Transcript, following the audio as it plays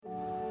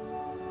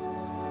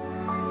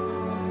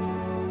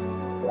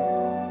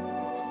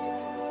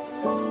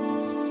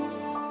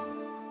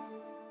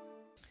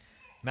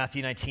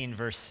Matthew 19,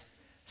 verse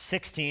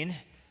 16,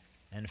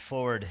 and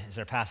forward is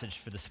our passage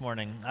for this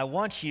morning. I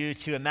want you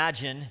to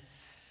imagine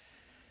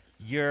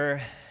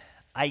your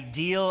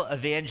ideal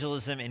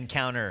evangelism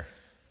encounter.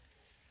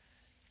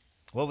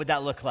 What would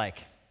that look like?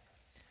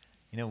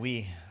 You know,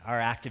 we are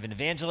active in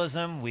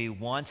evangelism. We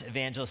want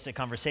evangelistic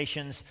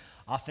conversations.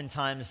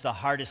 Oftentimes, the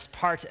hardest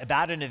part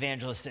about an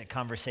evangelistic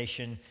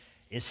conversation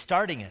is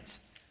starting it.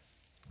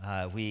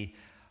 We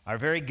are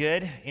very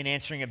good in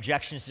answering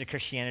objections to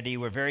Christianity.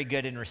 We're very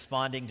good in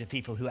responding to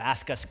people who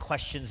ask us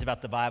questions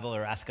about the Bible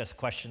or ask us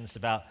questions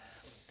about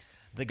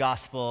the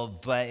gospel,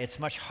 but it's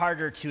much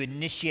harder to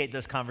initiate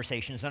those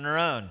conversations on our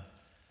own.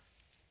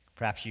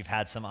 Perhaps you've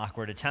had some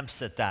awkward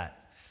attempts at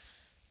that.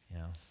 You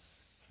know,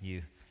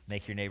 you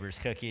make your neighbors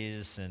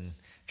cookies and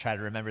try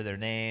to remember their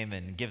name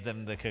and give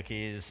them the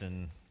cookies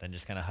and then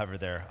just kind of hover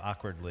there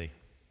awkwardly.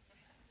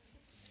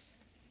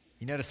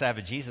 You notice I have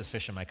a Jesus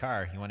fish in my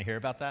car. You want to hear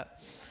about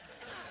that?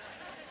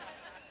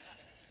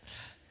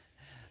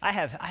 I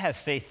have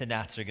faith the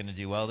Nats are going to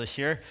do well this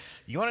year.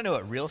 You want to know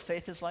what real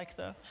faith is like,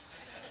 though?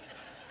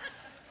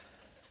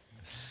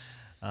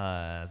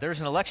 There was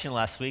an election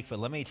last week, but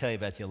let me tell you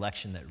about the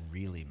election that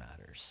really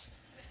matters.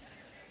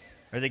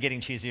 Are they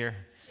getting cheesier?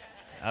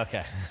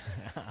 Okay.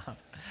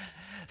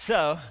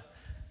 So,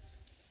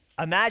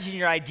 imagine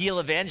your ideal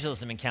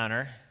evangelism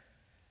encounter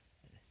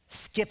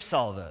skips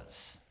all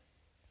those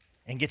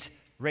and gets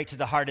right to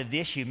the heart of the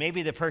issue.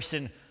 Maybe the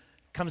person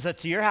comes up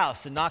to your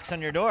house and knocks on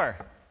your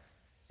door,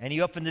 and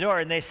you open the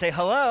door and they say,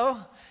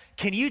 "Hello,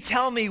 can you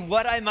tell me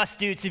what I must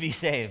do to be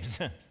saved?"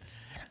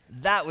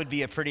 That would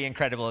be a pretty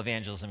incredible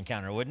evangelism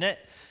encounter, wouldn't it?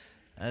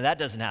 That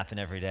doesn't happen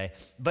every day.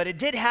 But it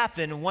did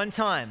happen one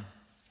time,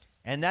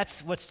 and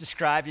that's what's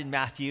described in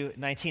Matthew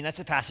 19. That's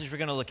a passage we're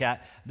going to look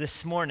at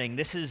this morning.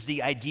 This is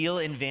the ideal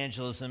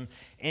evangelism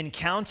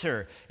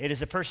encounter. It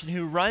is a person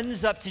who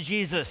runs up to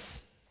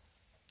Jesus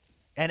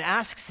and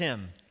asks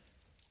him,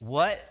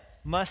 "What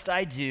must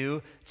I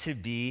do to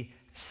be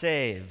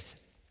saved?"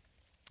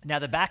 Now,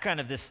 the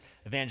background of this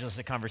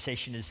evangelistic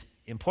conversation is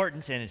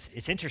important and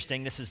it's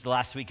interesting. This is the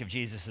last week of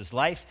Jesus'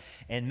 life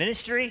and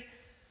ministry,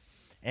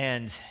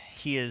 and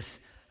he is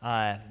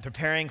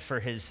preparing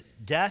for his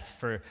death,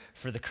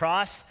 for the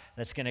cross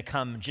that's going to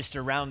come just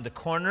around the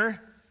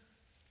corner.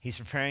 He's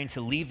preparing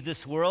to leave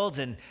this world,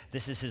 and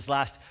this is his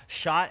last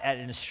shot at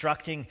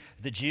instructing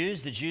the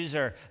Jews. The Jews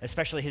are,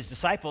 especially his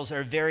disciples,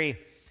 are very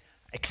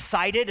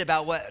excited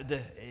about what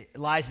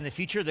lies in the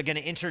future. They're going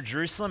to enter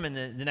Jerusalem in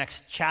the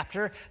next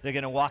chapter. They're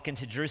going to walk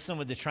into Jerusalem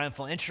with the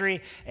triumphal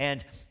entry,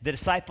 and the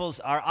disciples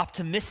are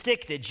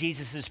optimistic that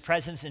Jesus'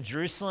 presence in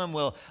Jerusalem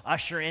will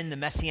usher in the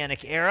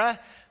Messianic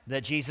era,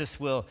 that Jesus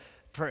will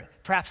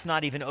perhaps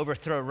not even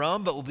overthrow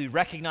Rome, but will be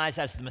recognized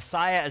as the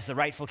Messiah, as the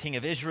rightful king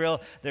of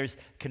Israel. There's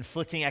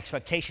conflicting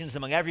expectations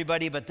among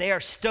everybody, but they are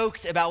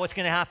stoked about what's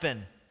going to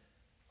happen.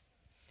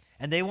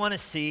 And they want to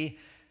see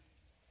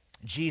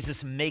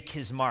Jesus make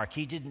his mark.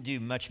 He didn't do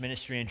much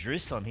ministry in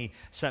Jerusalem. He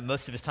spent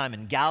most of his time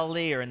in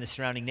Galilee or in the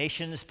surrounding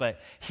nations,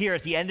 but here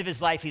at the end of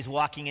his life, he's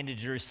walking into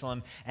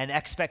Jerusalem, and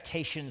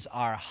expectations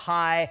are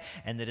high,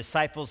 and the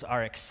disciples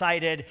are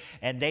excited,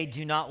 and they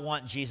do not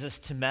want Jesus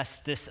to mess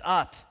this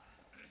up.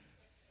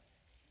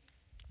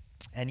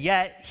 And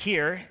yet,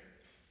 here,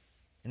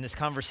 in this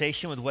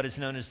conversation with what is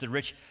known as the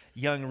rich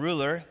young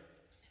ruler,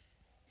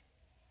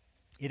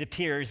 it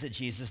appears that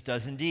Jesus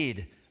does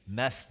indeed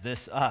mess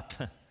this up.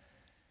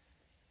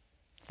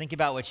 Think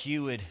about what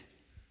you would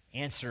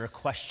answer a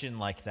question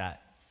like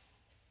that.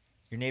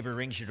 Your neighbor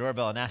rings your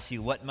doorbell and asks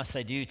you, "What must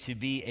I do to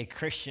be a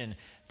Christian?"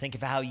 Think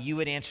of how you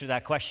would answer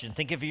that question.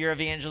 Think of your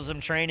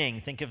evangelism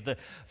training. Think of the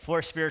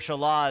 4 spiritual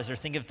laws, or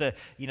think of the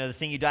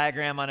thing you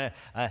diagram on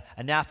a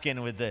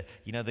napkin with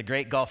the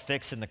great golf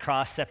fix and the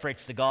cross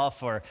separates the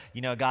golf, or,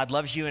 God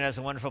loves you and has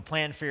a wonderful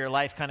plan for your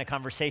life kind of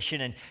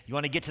conversation. And you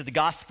want to get to the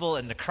gospel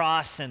and the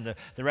cross and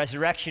the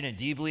resurrection. And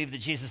do you believe that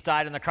Jesus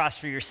died on the cross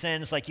for your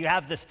sins? Like, you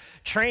have this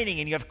training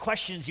and you have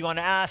questions you want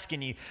to ask,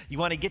 and you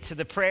want to get to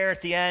the prayer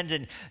at the end.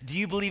 And do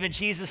you believe in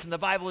Jesus and the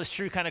Bible is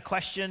true kind of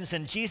questions?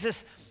 And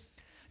Jesus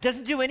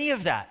doesn't do any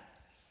of that.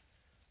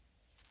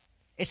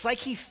 It's like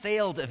he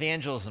failed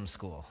evangelism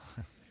school.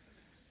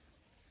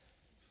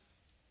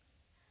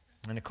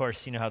 And of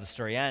course, you know how the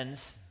story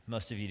ends.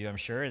 Most of you do, I'm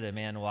sure. The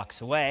man walks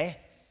away.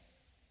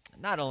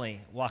 Not only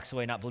walks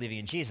away not believing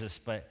in Jesus,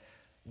 but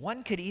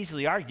one could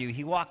easily argue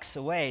he walks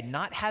away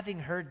not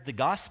having heard the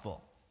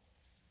gospel.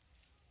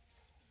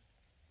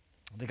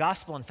 The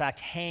gospel, in fact,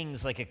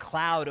 hangs like a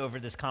cloud over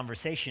this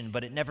conversation,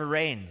 but it never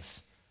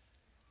rains.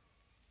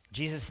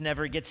 Jesus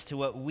never gets to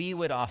what we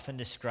would often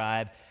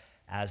describe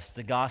as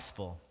the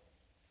gospel.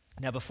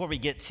 Now, before we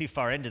get too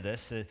far into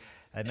this,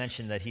 I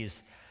mentioned that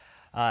he's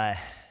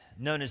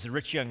known as the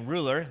rich young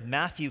ruler.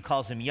 Matthew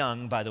calls him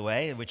young, by the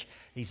way, which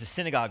he's a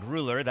synagogue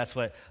ruler. That's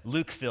what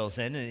Luke fills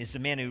in. He's the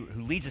man who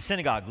leads a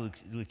synagogue,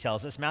 Luke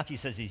tells us. Matthew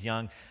says he's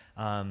young,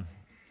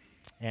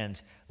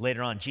 and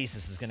later on,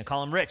 Jesus is going to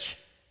call him rich.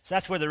 So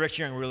that's where the rich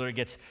young ruler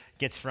gets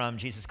from.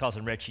 Jesus calls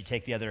him rich. You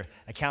take the other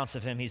accounts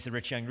of him, he's the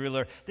rich young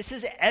ruler. This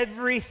is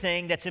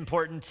everything that's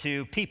important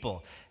to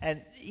people,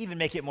 and even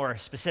make it more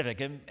specific,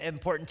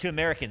 important to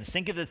Americans.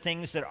 Think of the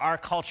things that our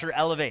culture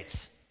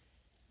elevates.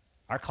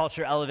 Our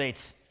culture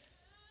elevates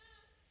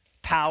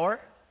power.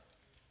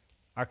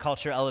 Our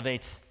culture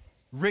elevates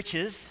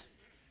riches.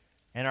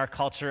 And our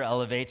culture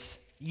elevates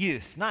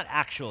youth, not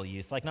actual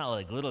youth, not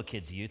like little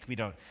kids' youth. We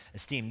don't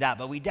esteem that,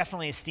 but we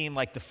definitely esteem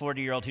like the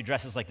 40-year-old who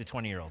dresses like the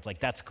 20-year-old. Like,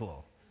 that's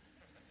cool.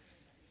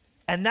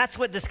 And that's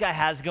what this guy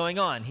has going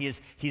on.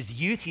 He's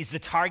youth, he's the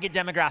target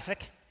demographic,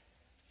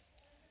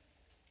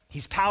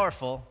 he's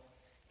powerful,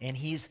 and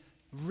he's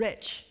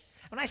rich.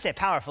 When I say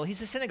powerful,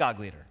 he's a synagogue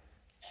leader.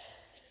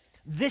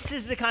 This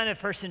is the kind of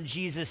person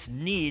Jesus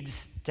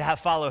needs to have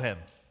follow him.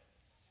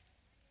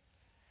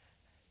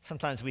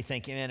 Sometimes we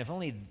think, man, if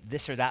only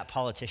this or that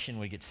politician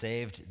would get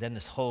saved, then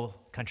this whole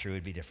country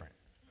would be different.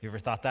 You ever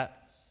thought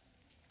that?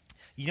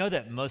 You know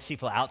that most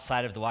people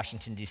outside of the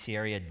Washington, D.C.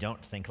 area don't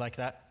think like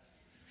that?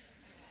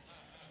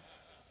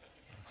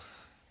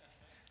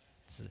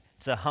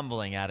 It's a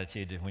humbling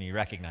attitude when you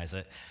recognize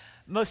it.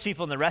 Most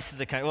people in the rest of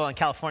the country, well, in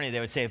California, they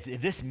would say, if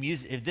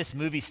this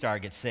movie star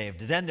gets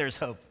saved, then there's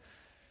hope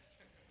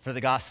for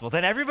the gospel.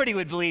 Then everybody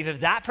would believe. If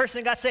that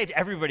person got saved,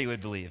 everybody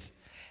would believe.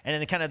 And in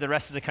the kind of the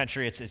rest of the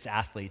country, it's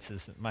athletes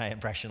is my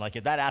impression. Like,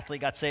 if that athlete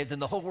got saved, then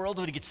the whole world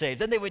would get saved.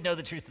 Then they would know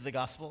the truth of the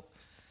gospel.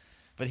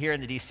 But here in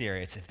the D.C.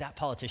 area, it's if that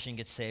politician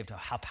gets saved,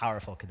 how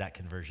powerful could that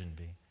conversion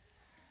be?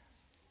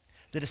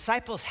 The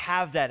disciples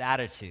have that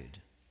attitude,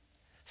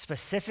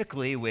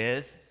 specifically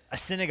with a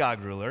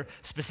synagogue ruler,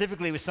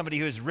 specifically with somebody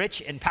who is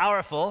rich and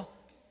powerful.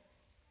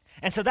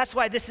 And so that's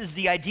why this is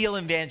the ideal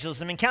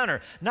evangelism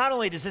encounter. Not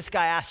only does this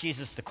guy ask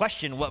Jesus the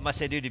question, what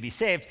must I do to be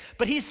saved?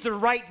 But he's the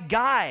right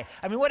guy.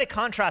 I mean, what a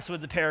contrast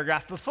with the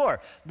paragraph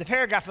before. The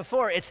paragraph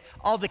before, it's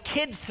all the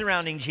kids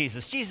surrounding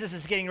Jesus. Jesus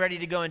is getting ready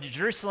to go into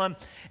Jerusalem,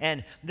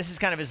 and this is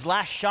kind of his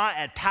last shot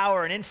at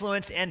power and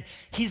influence, and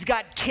he's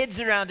got kids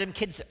around him.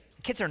 Kids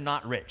are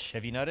not rich,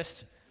 have you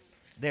noticed?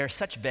 They are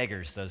such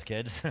beggars, those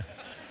kids.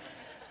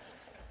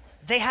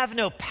 They have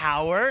no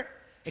power,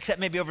 except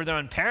maybe over their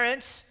own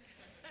parents.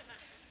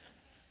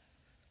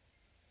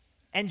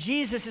 And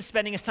Jesus is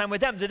spending his time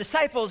with them. The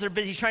disciples are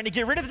busy trying to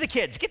get rid of the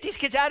kids. Get these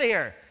kids out of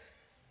here.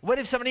 What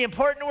if somebody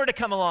important were to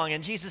come along?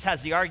 And Jesus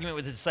has the argument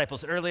with the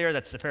disciples earlier.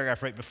 That's the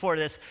paragraph right before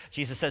this.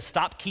 Jesus says,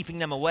 stop keeping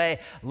them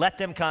away. Let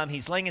them come.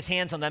 He's laying his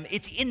hands on them.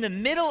 It's in the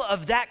middle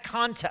of that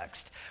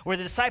context where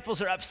the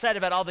disciples are upset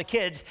about all the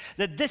kids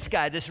that this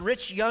guy, this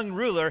rich young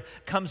ruler,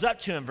 comes up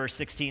to him, verse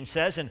 16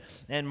 says.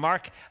 And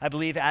Mark, I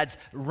believe, adds,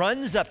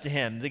 runs up to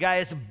him. The guy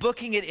is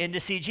booking it in to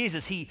see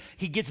Jesus. He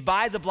gets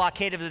by the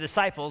blockade of the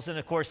disciples. And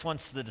of course,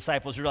 once the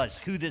disciples realize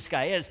who this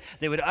guy is,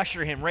 they would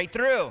usher him right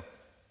through.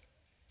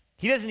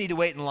 He doesn't need to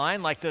wait in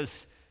line like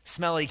those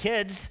smelly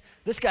kids.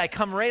 This guy,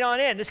 come right on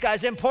in. This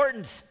guy's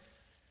important.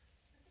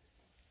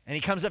 And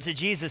he comes up to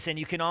Jesus, and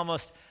you can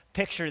almost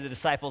picture the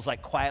disciples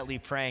like quietly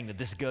praying that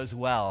this goes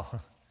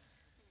well.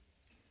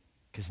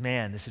 Because,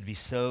 man, this would be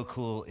so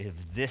cool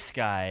if this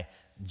guy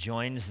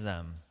joins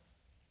them.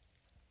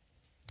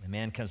 The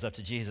man comes up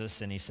to Jesus,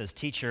 and he says,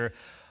 Teacher,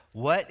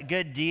 what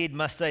good deed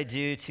must I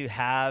do to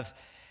have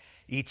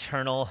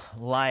eternal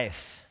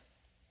life?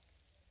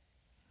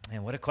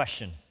 Man, what a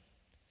question.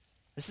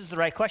 This is the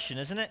right question,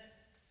 isn't it?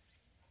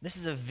 This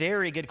is a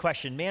very good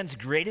question. Man's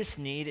greatest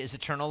need is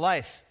eternal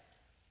life.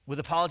 With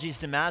apologies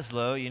to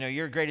Maslow,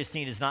 your greatest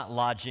need is not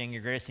lodging,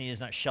 your greatest need is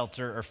not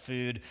shelter or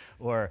food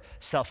or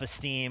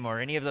self-esteem or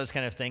any of those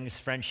kind of things,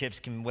 friendships,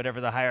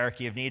 whatever the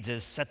hierarchy of needs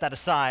is, set that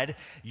aside.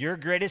 Your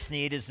greatest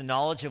need is the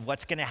knowledge of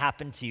what's going to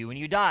happen to you when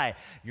you die.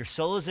 Your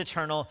soul is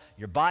eternal,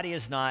 your body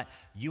is not.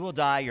 You will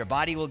die, your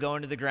body will go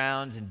into the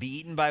ground and be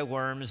eaten by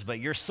worms, but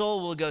your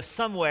soul will go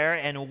somewhere,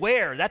 and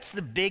where? That's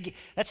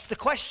the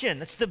question.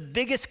 That's the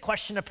biggest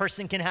question a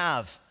person can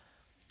have.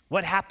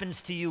 What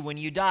happens to you when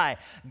you die?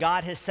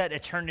 God has set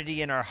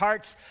eternity in our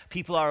hearts.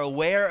 People are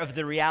aware of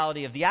the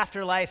reality of the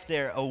afterlife.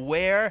 They're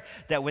aware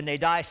that when they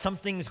die,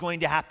 something's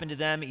going to happen to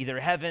them, either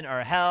heaven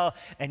or hell,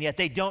 and yet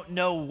they don't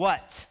know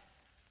what.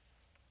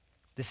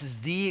 This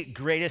is the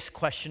greatest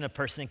question a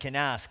person can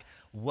ask.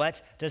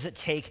 What does it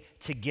take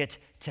to get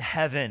to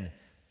heaven?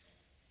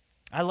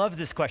 I love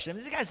this question.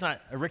 This guy's not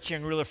a rich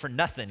young ruler for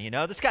nothing,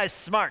 This guy's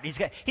smart.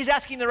 He's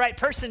asking the right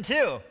person,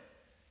 too.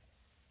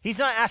 He's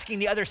not asking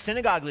the other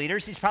synagogue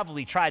leaders. He's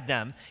probably tried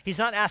them. He's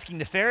not asking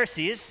the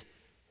Pharisees.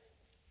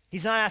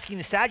 He's not asking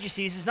the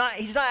Sadducees.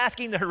 He's not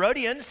asking the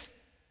Herodians.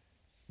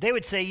 They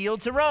would say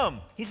yield to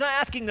Rome. He's not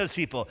asking those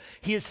people.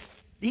 He's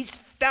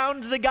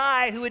found the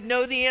guy who would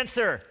know the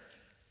answer.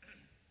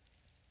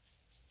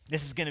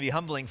 This is going to be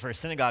humbling for a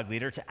synagogue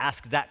leader to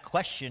ask that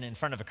question in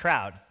front of a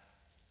crowd.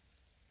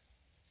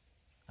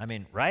 I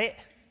mean, right?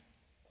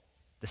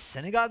 The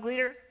synagogue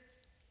leader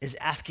is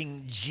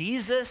asking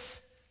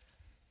Jesus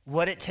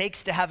what it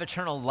takes to have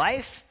eternal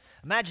life.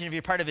 Imagine if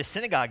you're part of a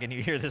synagogue and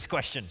you hear this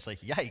question. It's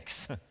like,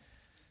 yikes.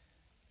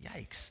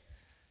 Yikes.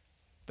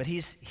 But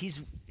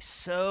he's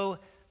so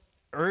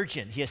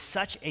urgent. He has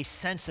such a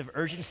sense of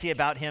urgency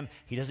about him.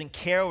 He doesn't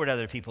care what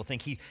other people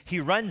think. He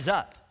runs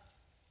up.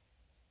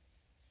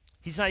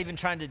 He's not even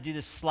trying to do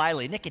this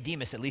slyly.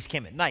 Nicodemus at least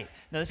came at night.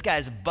 No, this guy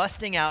is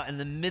busting out in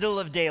the middle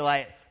of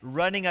daylight,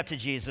 running up to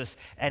Jesus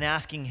and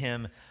asking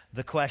him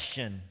the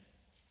question.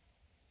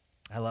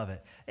 I love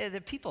it.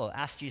 The people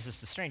ask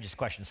Jesus the strangest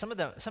questions.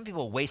 Some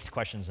people waste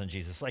questions on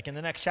Jesus. Like in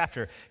the next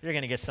chapter, you're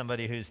going to get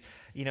somebody who's,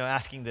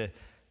 asking the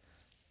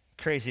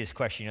craziest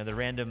question. The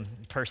random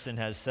person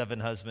has 7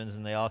 husbands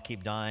and they all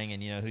keep dying,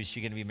 and who's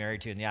she going to be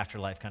married to in the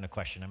afterlife kind of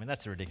question. I mean,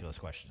 that's a ridiculous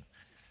question.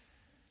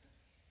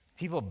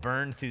 People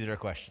burn through their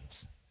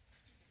questions.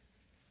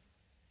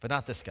 But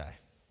not this guy.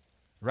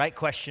 Right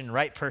question,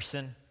 right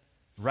person,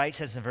 right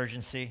sense of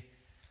urgency.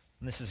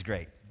 And this is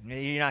great.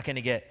 You're not going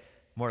to get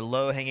more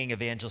low-hanging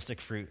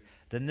evangelistic fruit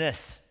than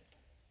this.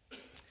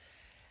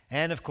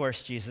 And of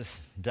course,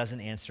 Jesus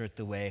doesn't answer it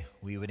the way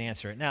we would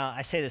answer it. Now,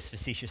 I say this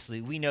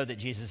facetiously. We know that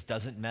Jesus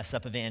doesn't mess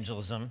up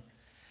evangelism.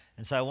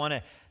 And so I want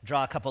to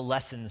draw a couple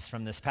lessons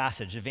from this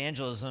passage.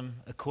 Evangelism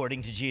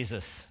according to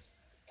Jesus.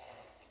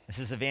 This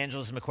is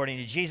evangelism according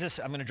to Jesus.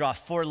 I'm going to draw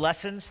 4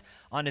 lessons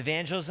on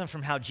evangelism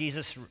from how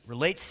Jesus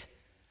relates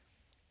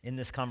in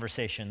this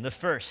conversation. The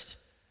first,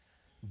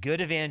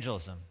 good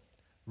evangelism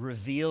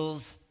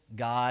reveals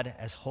God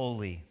as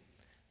holy.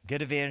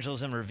 Good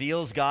evangelism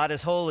reveals God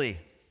as holy.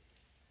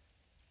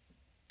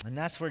 And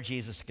that's where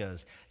Jesus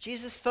goes.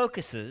 Jesus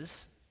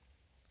focuses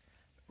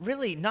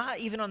really not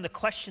even on the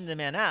question the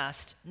man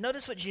asked.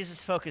 Notice what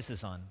Jesus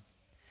focuses on.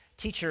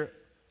 Teacher,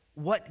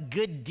 what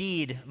good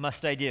deed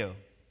must I do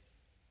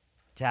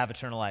to have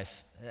eternal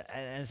life?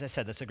 And as I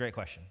said, that's a great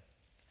question.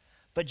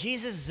 But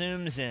Jesus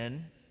zooms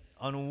in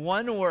on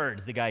one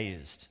word the guy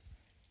used.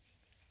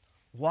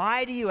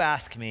 Why do you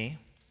ask me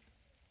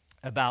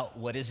about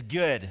what is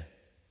good?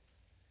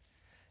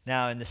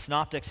 Now, in the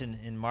synoptics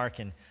in Mark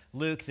and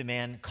Luke, the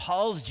man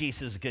calls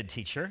Jesus good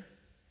teacher,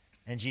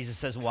 and Jesus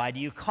says, why do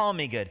you call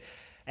me good?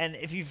 And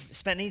if you've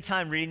spent any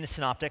time reading the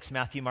synoptics,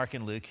 Matthew, Mark,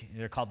 and Luke,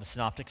 they're called the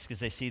synoptics because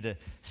they see the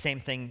same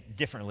thing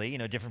differently,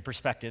 different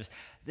perspectives.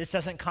 This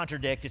doesn't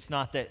contradict. It's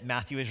not that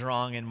Matthew is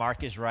wrong and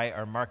Mark is right,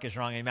 or Mark is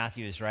wrong and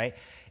Matthew is right.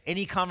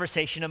 Any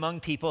conversation among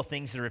people,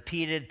 things are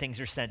repeated,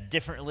 things are said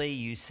differently.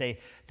 You say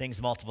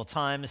things multiple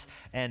times,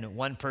 and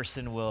one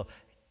person will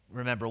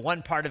remember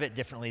one part of it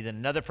differently than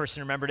another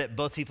person remembered it.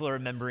 Both people are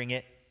remembering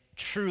it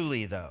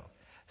truly, though.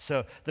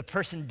 So the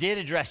person did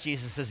address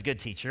Jesus as good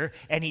teacher,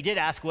 and he did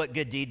ask what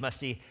good deed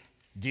must he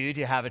do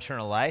to have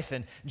eternal life.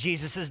 And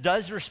Jesus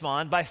does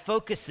respond by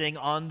focusing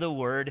on the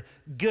word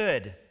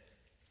good,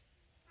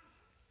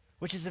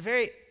 which is a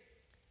very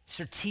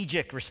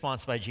strategic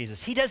response by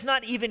Jesus. He does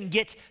not even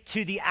get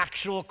to the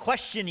actual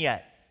question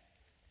yet.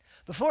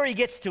 Before he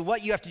gets to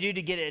what you have to do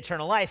to get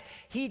eternal life,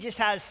 he just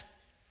has,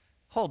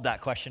 hold that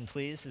question,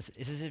 please.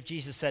 It's as if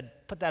Jesus said,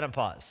 put that on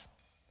pause.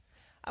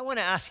 I want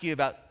to ask you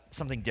about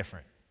something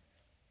different.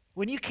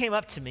 When you came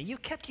up to me, you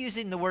kept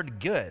using the word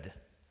good.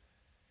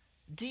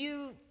 Do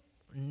you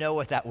know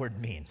what that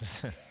word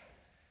means?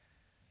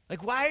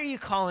 Like, why are you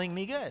calling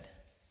me good?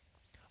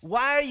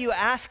 Why are you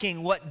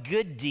asking what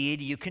good deed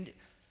you can do?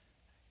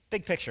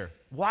 Big picture.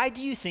 Why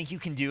do you think you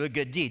can do a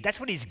good deed? That's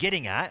what he's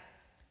getting at.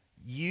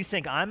 You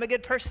think I'm a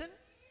good person?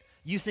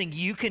 You think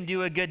you can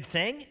do a good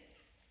thing?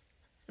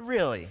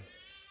 Really?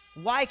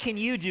 Why can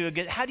you do a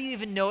good? How do you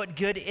even know what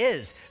good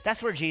is?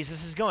 That's where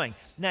Jesus is going.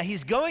 Now,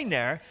 he's going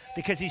there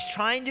because he's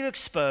trying to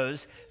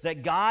expose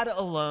that God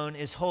alone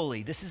is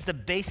holy. This is the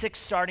basic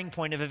starting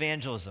point of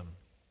evangelism.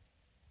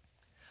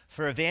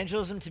 For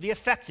evangelism to be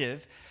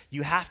effective,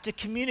 you have to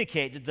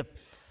communicate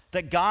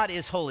that God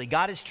is holy.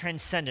 God is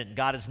transcendent.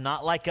 God is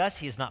not like us.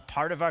 He is not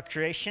part of our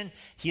creation.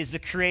 He is the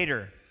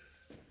creator.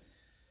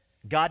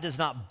 God does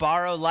not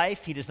borrow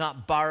life. He does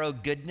not borrow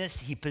goodness.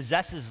 He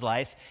possesses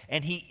life,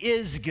 and he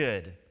is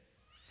good.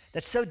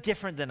 That's so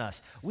different than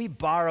us. We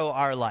borrow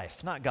our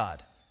life, not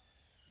God.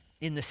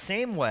 In the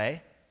same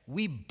way,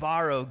 we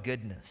borrow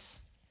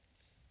goodness.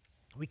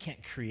 We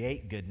can't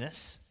create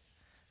goodness.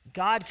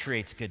 God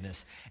creates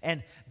goodness.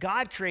 And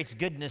God creates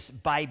goodness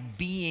by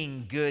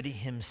being good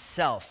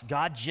himself.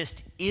 God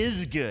just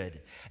is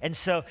good. And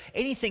so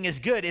anything is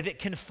good if it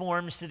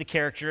conforms to the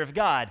character of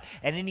God.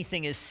 And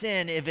anything is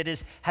sin if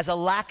it has a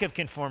lack of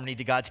conformity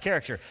to God's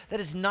character. That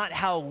is not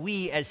how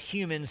we as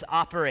humans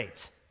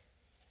operate.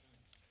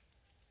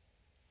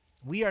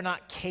 We are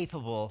not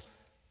capable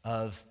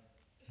of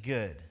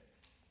good.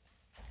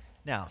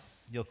 Now,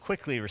 you'll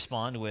quickly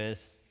respond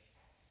with,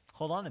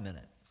 hold on a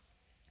minute.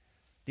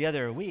 The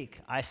other week,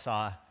 I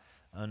saw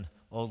an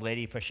old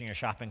lady pushing her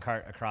shopping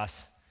cart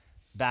across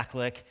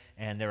Backlick,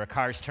 and there were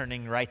cars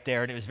turning right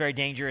there, and it was very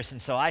dangerous,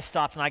 and so I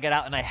stopped and I got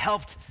out and I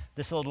helped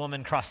this old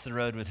woman cross the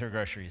road with her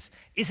groceries.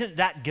 Isn't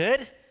that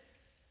good?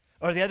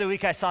 Or the other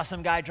week, I saw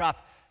some guy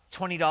drop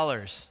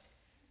 $20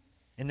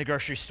 in the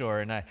grocery store,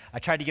 and I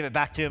tried to give it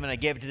back to him, and I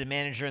gave it to the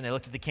manager, and they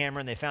looked at the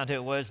camera, and they found who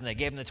it was, and they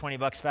gave him the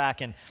 $20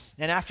 back, and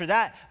after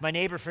that, my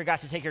neighbor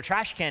forgot to take her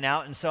trash can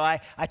out, and so I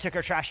took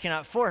her trash can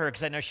out for her,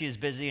 because I know she was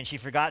busy, and she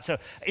forgot. So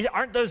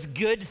aren't those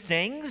good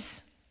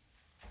things?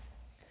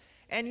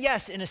 And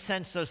yes, in a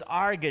sense, those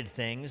are good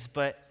things,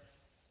 but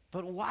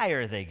why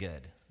are they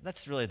good?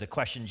 That's really the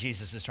question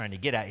Jesus is trying to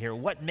get at here.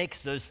 What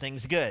makes those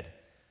things good?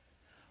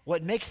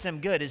 What makes them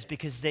good is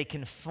because they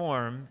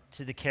conform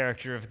to the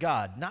character of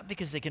God, not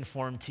because they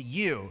conform to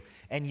you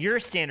and your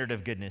standard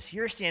of goodness.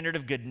 Your standard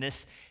of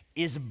goodness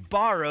is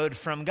borrowed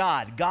from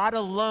God. God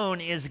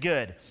alone is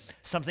good.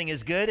 Something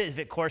is good if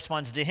it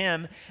corresponds to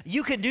him.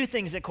 You can do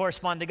things that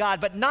correspond to God,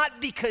 but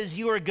not because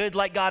you are good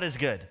like God is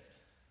good.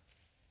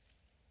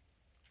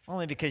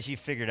 Only because you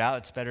figured out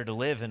it's better to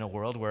live in a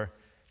world where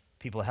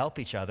people help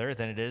each other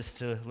than it is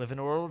to live in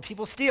a world where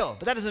people steal.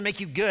 But that doesn't make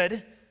you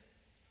good.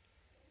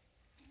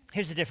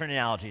 Here's a different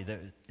analogy that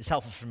is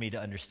helpful for me to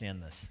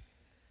understand this.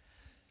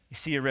 You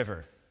see a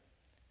river.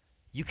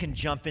 You can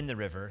jump in the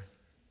river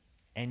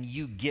and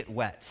you get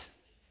wet.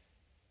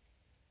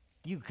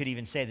 You could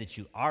even say that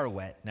you are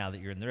wet now that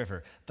you're in the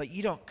river, but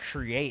you don't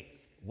create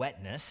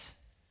wetness.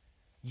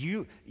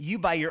 You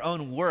by your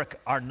own work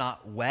are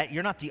not wet.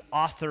 You're not the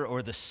author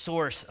or the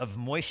source of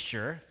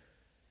moisture.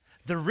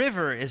 The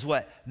river is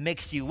what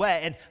makes you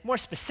wet. And more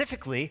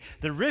specifically,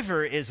 the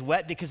river is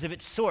wet because of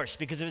its source,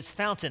 because of its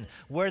fountain,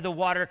 where the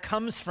water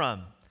comes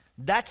from.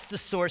 That's the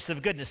source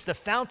of goodness. The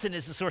fountain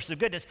is the source of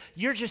goodness.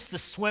 You're just the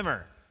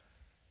swimmer.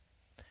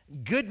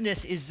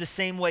 Goodness is the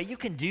same way. You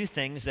can do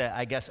things that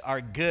I guess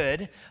are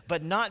good,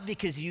 but not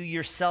because you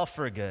yourself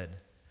are good,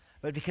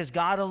 but because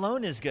God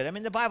alone is good. I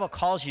mean, the Bible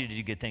calls you to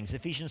do good things.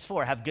 Ephesians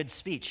 4, have good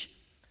speech.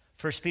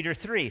 1 Peter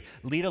 3,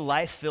 lead a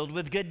life filled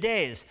with good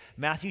days.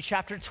 Matthew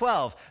chapter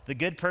 12, the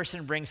good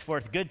person brings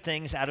forth good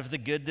things out of the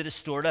good that is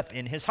stored up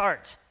in his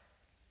heart.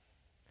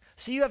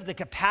 So you have the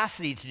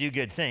capacity to do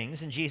good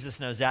things, and Jesus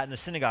knows that, and the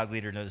synagogue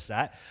leader knows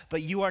that,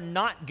 but you are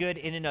not good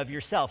in and of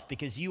yourself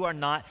because you are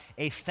not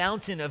a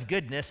fountain of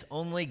goodness,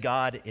 only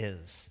God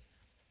is.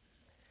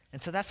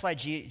 And so that's why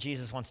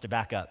Jesus wants to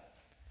back up.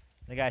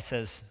 The guy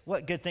says,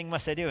 what good thing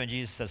must I do? And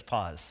Jesus says,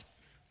 pause.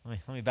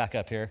 Let me back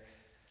up here.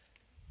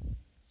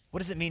 What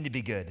does it mean to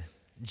be good?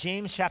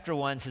 James chapter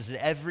 1 says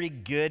that every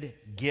good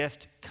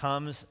gift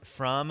comes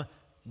from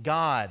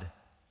God,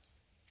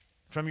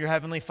 from your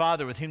heavenly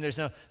Father, with whom there's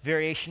no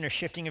variation or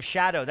shifting of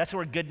shadow. That's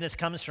where goodness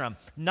comes from,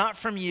 not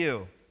from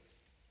you.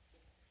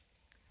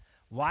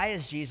 Why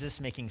is Jesus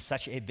making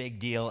such a big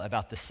deal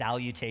about the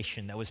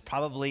salutation that was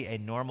probably a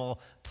normal,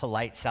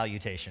 polite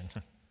salutation?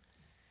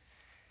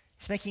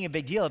 He's making a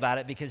big deal about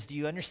it because do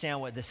you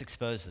understand what this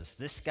exposes?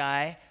 This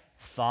guy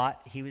thought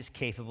he was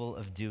capable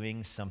of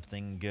doing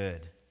something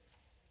good.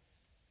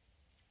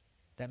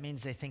 That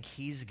means they think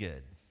he's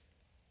good.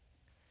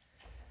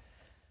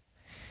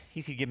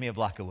 You could give me a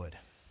block of wood,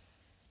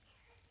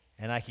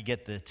 and I could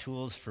get the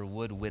tools for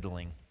wood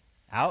whittling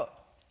out,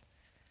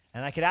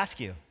 and I could ask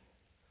you,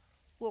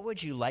 what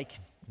would you like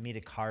me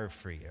to carve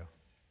for you?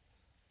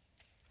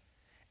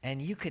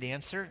 And you could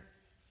answer,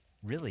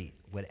 really,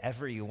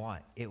 whatever you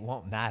want. It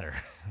won't matter.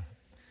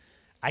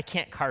 I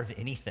can't carve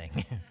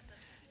anything.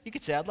 You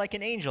could say, I'd like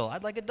an angel,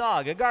 I'd like a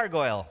dog, a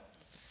gargoyle.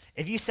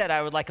 If you said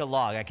I would like a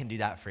log, I can do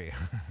that for you.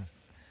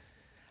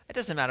 It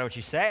doesn't matter what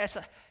you say. If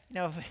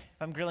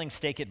I'm grilling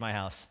steak at my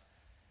house,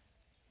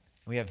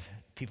 we have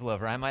people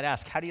over, I might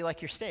ask, how do you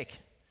like your steak?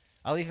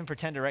 I'll even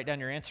pretend to write down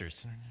your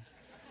answers.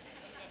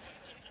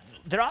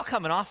 They're all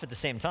coming off at the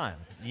same time.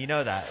 You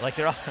know that. Like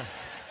they're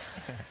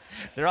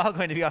all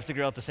going to be off the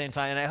grill at the same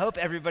time. And I hope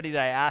everybody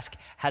that I ask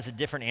has a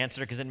different answer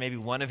because then maybe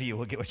one of you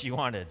will get what you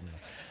wanted.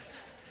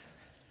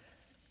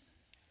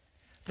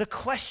 The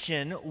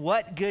question,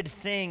 what good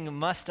thing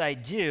must I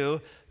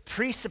do,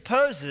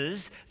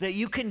 presupposes that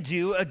you can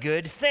do a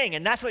good thing.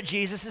 And that's what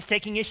Jesus is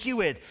taking issue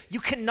with. You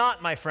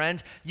cannot, my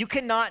friend, you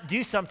cannot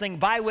do something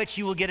by which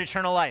you will get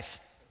eternal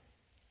life.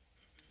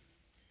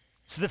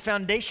 So the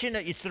foundation,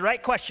 it's the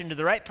right question to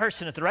the right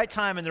person at the right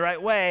time in the right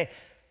way.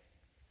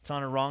 It's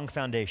on a wrong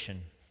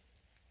foundation.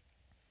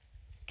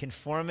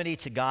 Conformity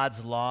to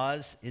God's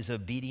laws is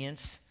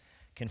obedience.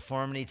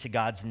 Conformity to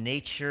God's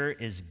nature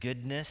is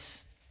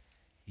goodness.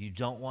 You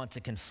don't want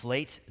to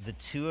conflate the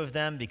two of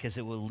them because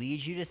it will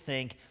lead you to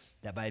think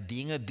that by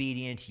being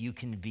obedient, you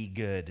can be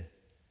good.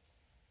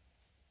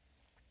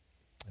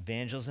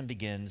 Evangelism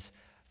begins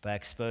by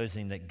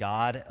exposing that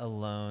God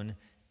alone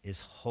is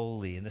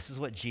holy. And this is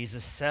what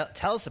Jesus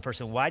tells the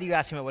person. Why do you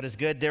ask him about what is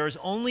good? There is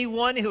only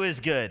one who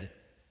is good.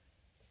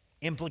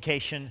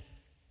 Implication,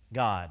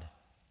 God.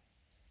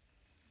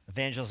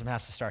 Evangelism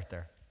has to start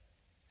there.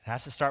 It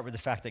has to start with the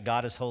fact that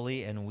God is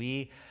holy and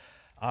we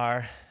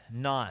are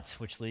not,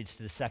 which leads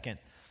to the second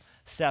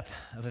step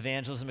of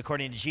evangelism.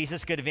 According to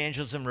Jesus, good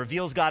evangelism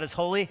reveals God as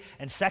holy,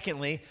 and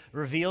secondly,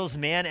 reveals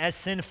man as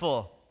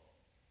sinful.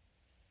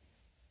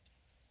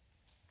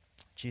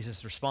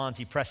 Jesus responds,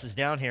 he presses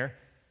down here.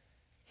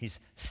 He's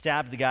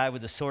stabbed the guy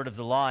with the sword of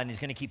the law, and he's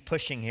going to keep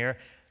pushing here.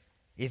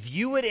 If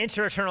you would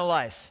enter eternal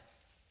life,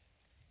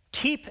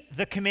 keep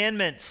the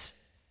commandments.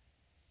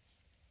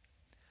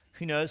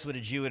 Who knows what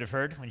a Jew would have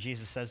heard when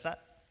Jesus says that?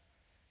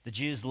 The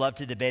Jews love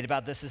to debate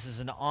about this. This is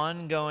an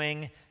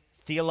ongoing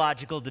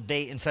theological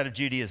debate inside of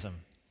Judaism.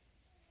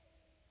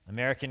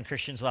 American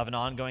Christians will have an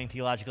ongoing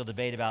theological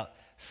debate about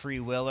free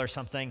will or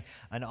something.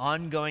 An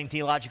ongoing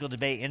theological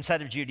debate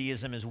inside of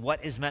Judaism is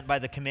what is meant by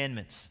the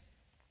commandments.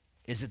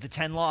 Is it the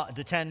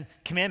 10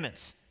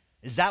 commandments?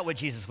 Is that what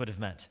Jesus would have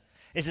meant?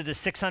 Is it the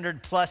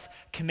 600 plus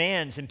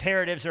commands,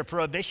 imperatives, or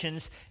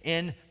prohibitions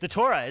in the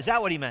Torah? Is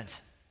that what he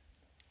meant?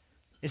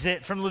 Is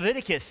it from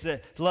Leviticus, to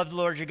love the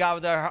Lord your God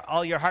with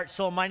all your heart,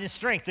 soul, mind, and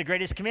strength, the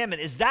greatest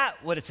commandment? Is that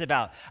what it's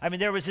about? I mean,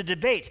 there was a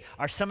debate.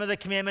 Are some of the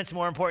commandments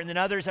more important than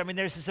others? I mean,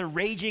 there's this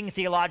raging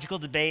theological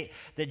debate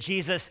that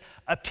Jesus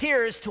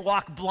appears to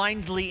walk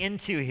blindly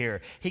into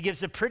here. He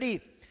gives a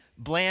pretty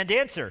bland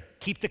answer.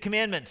 Keep the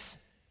commandments.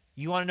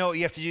 You want to know what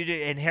you have to do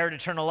to inherit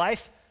eternal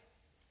life?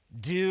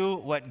 Do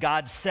what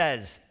God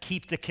says.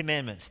 Keep the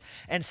commandments.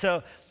 And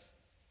so,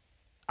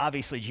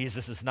 obviously,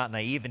 Jesus is not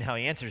naive in how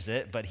he answers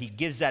it, but he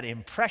gives that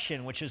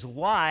impression, which is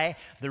why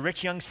the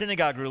rich young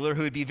synagogue ruler,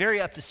 who would be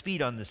very up to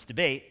speed on this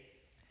debate,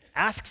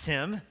 asks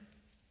him,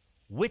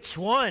 which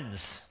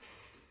ones?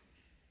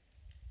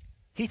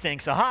 He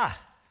thinks, aha,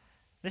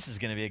 this is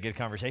going to be a good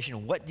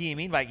conversation. What do you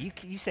mean by,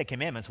 you say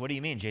commandments. What do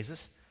you mean,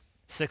 Jesus?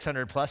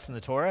 600 plus in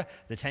the Torah,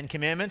 the 10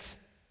 commandments?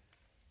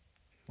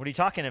 What are you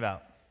talking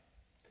about?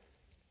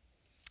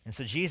 And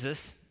so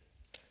Jesus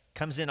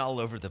comes in all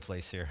over the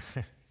place here.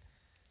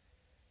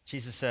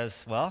 Jesus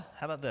says, well,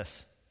 how about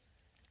this?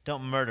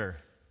 Don't murder.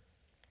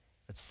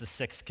 That's the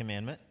 6th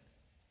commandment.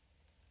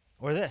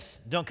 Or this,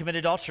 don't commit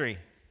adultery.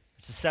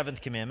 That's the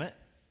 7th commandment.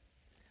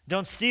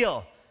 Don't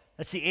steal.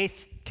 That's the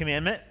 8th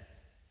commandment.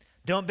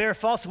 Don't bear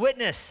false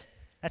witness.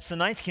 That's the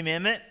 9th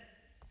commandment.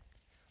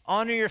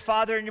 Honor your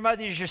father and your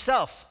mother as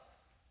yourself.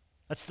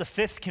 That's the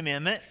 5th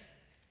commandment.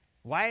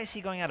 Why is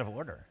he going out of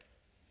order?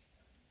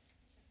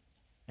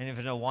 And if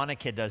an Awana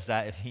kid does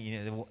that,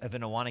 if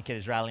an Awana kid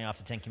is rattling off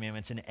the 10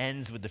 commandments and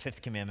ends with the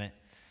 5th commandment,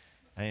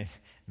 I mean,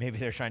 maybe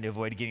they're trying to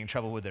avoid getting in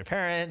trouble with their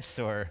parents,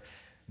 or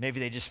maybe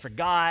they just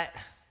forgot.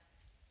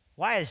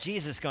 Why is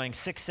Jesus going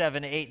 6,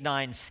 7, 8,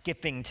 9,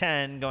 skipping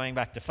 10, going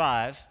back to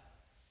 5?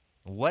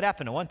 What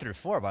happened to 1 through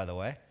 4, by the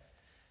way?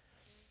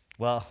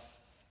 Well,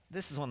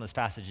 this is one of those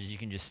passages you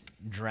can just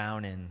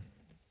drown in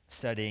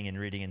studying and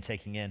reading and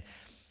taking in.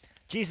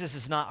 Jesus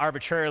is not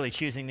arbitrarily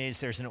choosing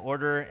these. There's an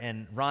order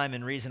and rhyme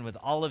and reason with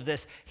all of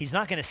this. He's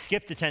not going to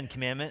skip the 10th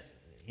commandment,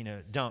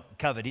 don't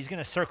covet. He's going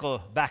to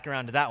circle back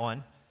around to that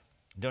one.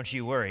 Don't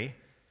you worry.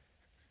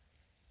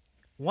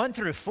 1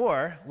 through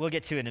 4, we'll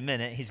get to in a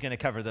minute. He's going to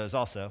cover those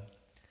also.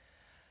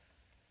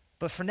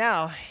 But for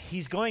now,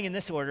 he's going in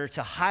this order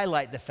to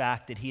highlight the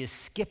fact that he is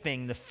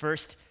skipping the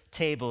first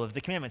table of the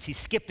commandments. He's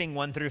skipping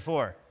 1 through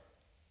 4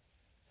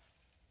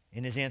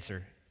 in his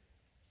answer.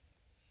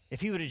 If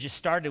he would have just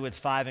started with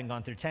 5 and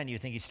gone through 10, you'd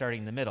think he's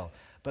starting in the middle.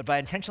 But by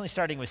intentionally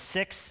starting with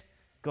 6,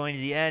 going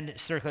to the end,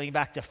 circling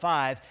back to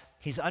 5,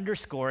 he's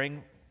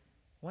underscoring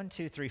 1,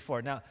 2, 3,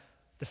 4. Now,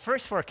 the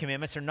first 4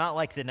 commandments are not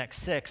like the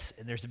next 6,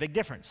 and there's a big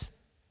difference.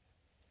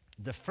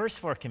 The first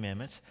 4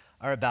 commandments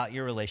are about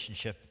your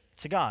relationship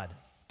to God,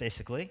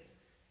 basically.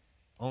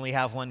 Only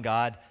have one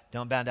God,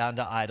 don't bow down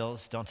to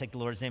idols, don't take the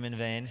Lord's name in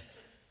vain,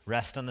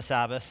 rest on the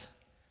Sabbath.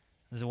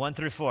 This is 1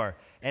 through 4.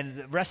 And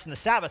the rest in the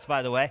Sabbath,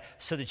 by the way,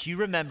 so that you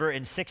remember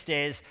in 6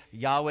 days,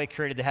 Yahweh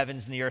created the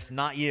heavens and the earth,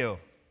 not you.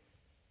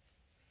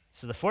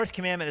 So the 4th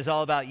commandment is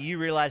all about you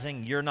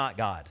realizing you're not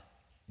God.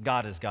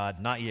 God is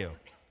God, not you.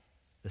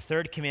 The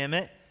 3rd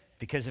commandment,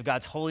 because of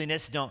God's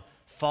holiness, don't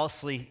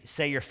falsely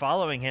say you're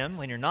following him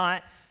when you're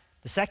not.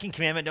 The 2nd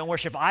commandment, don't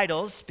worship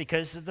idols,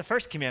 because of the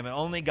 1st commandment.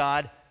 Only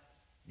God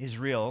is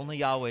real. Only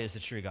Yahweh is the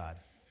true God.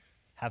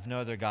 Have no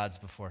other gods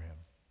before him.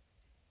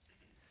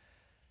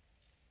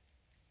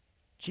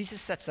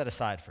 Jesus sets that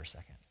aside for a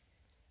second.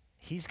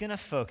 He's going to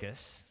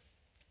focus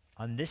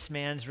on this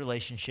man's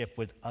relationship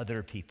with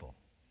other people.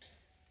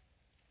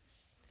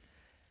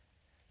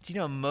 Do you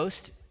know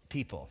most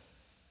people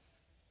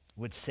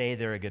would say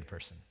they're a good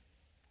person?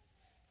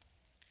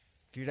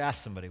 If you were to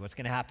ask somebody what's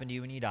going to happen to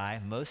you when you die,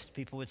 most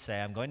people would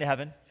say, I'm going to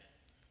heaven.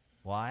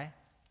 Why?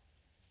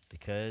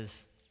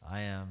 Because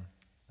I am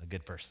a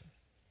good person.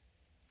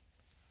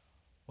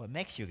 What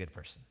makes you a good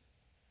person?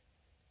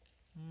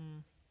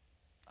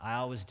 I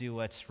always do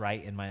what's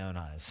right in my own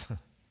eyes.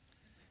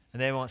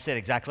 And they won't say it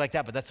exactly like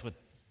that, but that's what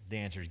the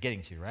answer is getting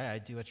to, right? I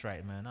do what's right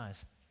in my own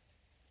eyes.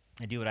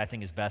 I do what I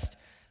think is best.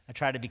 I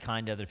try to be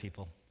kind to other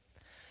people.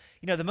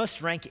 The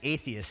most rank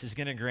atheist is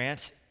going to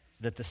grant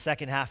that the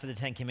second half of the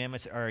 10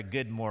 Commandments are a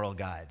good moral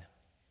guide.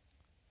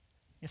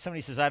 If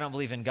somebody says, I don't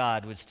believe in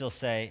God, would still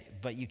say,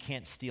 but you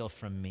can't steal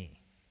from me.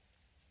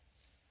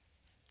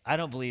 I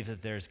don't believe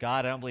that there's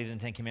God. I don't believe in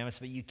the 10 Commandments,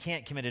 but you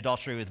can't commit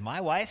adultery with my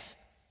wife.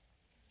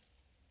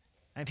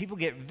 And people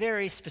get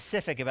very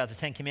specific about the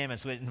 10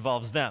 Commandments when it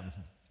involves them.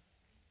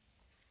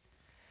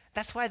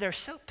 That's why they're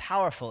so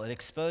powerful at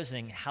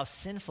exposing how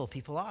sinful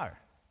people are.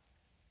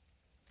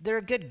 They're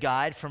a good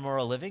guide for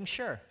moral living,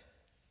 sure,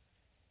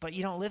 but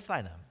you don't live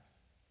by them.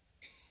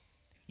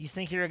 You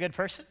think you're a good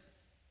person?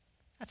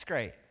 That's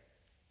great.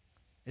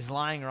 Is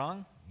lying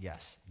wrong?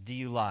 Yes. Do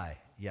you lie?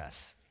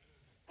 Yes.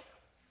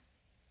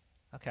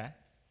 Okay.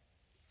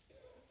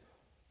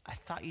 I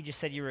thought you just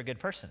said you were a good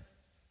person.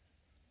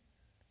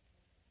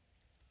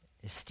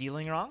 Is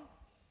stealing wrong?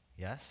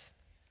 Yes.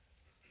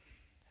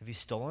 Have you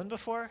stolen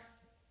before?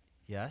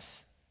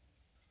 Yes.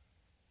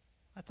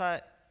 I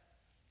thought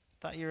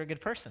you were a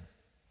good person.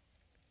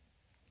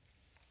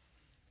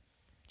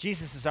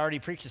 Jesus has already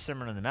preached the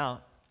Sermon on the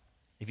Mount.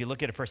 If you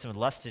look at a person with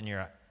lust in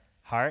your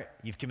heart,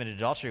 you've committed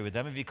adultery with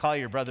them. If you call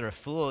your brother a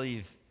fool,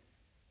 you're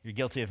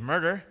guilty of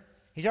murder.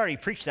 He's already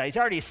preached that. He's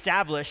already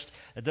established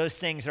that those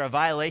things are a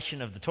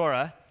violation of the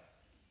Torah.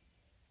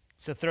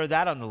 So throw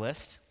that on the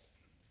list.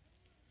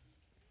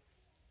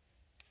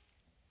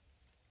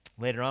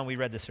 Later on, we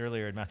read this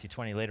earlier in Matthew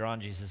 20. Later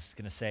on, Jesus is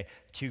going to say,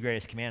 the two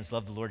greatest commands,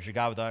 love the Lord your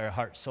God with all your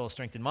heart, soul,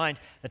 strength, and mind.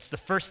 That's the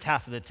first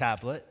half of the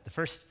tablet, the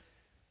first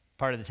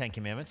part of the Ten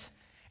Commandments.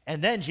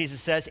 And then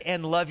Jesus says,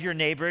 and love your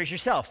neighbor as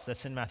yourself.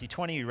 That's in Matthew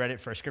 20. We read it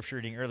for our scripture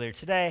reading earlier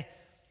today.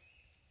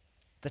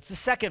 That's the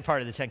second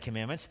part of the Ten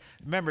Commandments.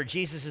 Remember,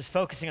 Jesus is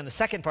focusing on the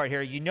second part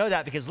here. You know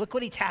that because look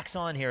what he tacks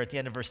on here at the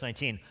end of verse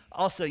 19.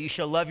 Also, you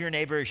shall love your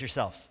neighbor as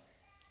yourself.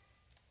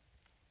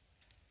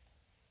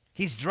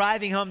 He's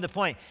driving home the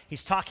point.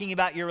 He's talking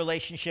about your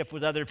relationship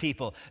with other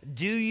people.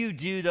 Do you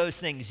do those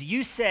things?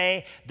 You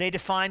say they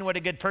define what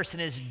a good person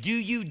is. Do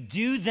you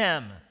do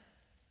them?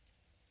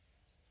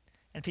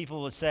 And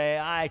people would say,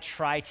 I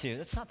try to.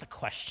 That's not the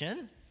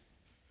question.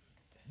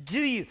 Do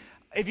you?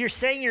 If you're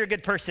saying you're a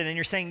good person and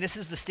you're saying this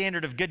is the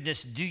standard of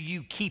goodness, do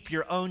you keep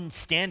your own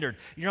standard,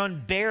 your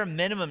own bare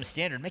minimum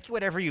standard? Make it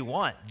whatever you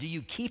want. Do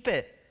you keep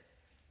it?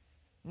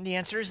 And the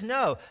answer is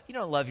no. You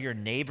don't love your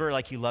neighbor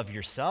like you love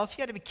yourself.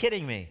 You got to be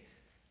kidding me.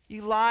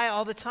 You lie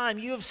all the time.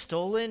 You have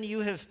stolen. You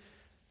have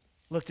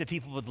looked at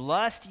people with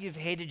lust. You've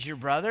hated your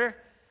brother. And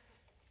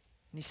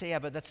you say, yeah,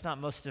 but that's not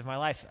most of my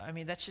life. I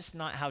mean, that's just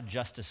not how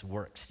justice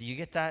works. Do you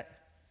get that?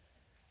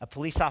 A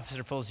police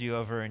officer pulls you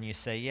over and you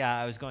say, yeah,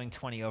 I was going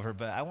 20 over,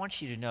 but I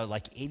want you to know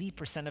like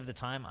 80% of the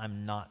time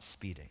I'm not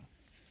speeding.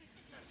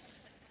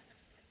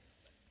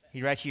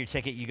 He writes you your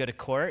ticket, you go to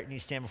court and you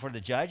stand before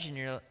the judge and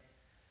you're,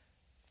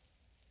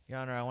 Your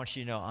Honor, I want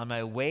you to know, on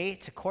my way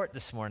to court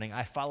this morning,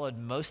 I followed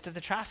most of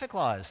the traffic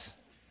laws.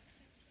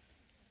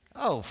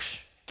 Oh,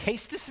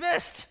 case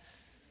dismissed.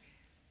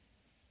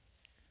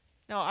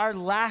 Now, our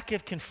lack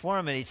of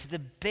conformity to the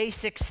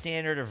basic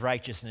standard of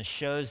righteousness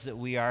shows that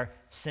we are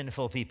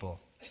sinful people.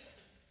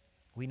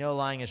 We know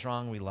lying is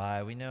wrong, we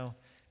lie. We know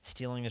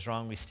stealing is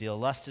wrong, we steal.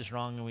 Lust is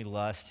wrong, and we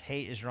lust.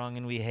 Hate is wrong,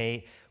 and we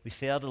hate. We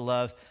fail to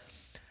love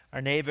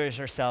our neighbors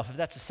ourselves. If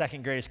that's the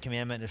second greatest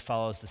commandment, it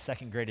follows the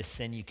second greatest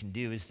sin you can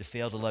do is to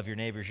fail to love your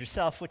neighbors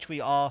yourself, which we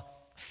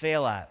all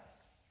fail at.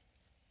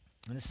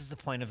 And this is the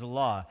point of the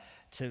law,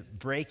 to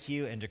break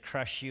you and to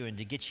crush you and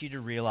to get you to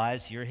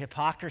realize your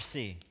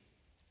hypocrisy.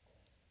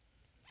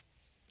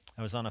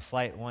 I was on a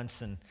flight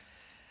once and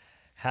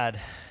had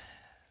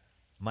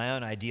my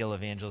own ideal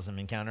evangelism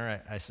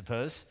encounter, I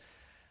suppose.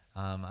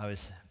 I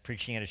was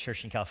preaching at a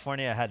church in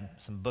California. I had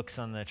some books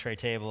on the tray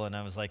table, and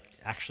I was like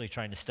actually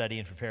trying to study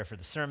and prepare for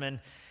the sermon.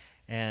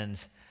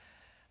 And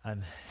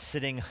I'm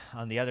sitting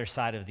on the other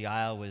side of the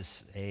aisle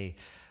was a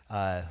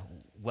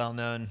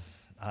well-known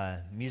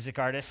music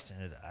artist.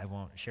 And I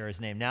won't share his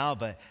name now,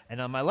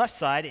 and on my left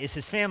side is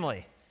his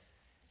family.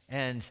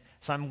 And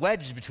so I'm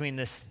wedged between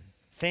this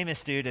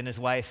famous dude and his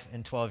wife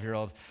and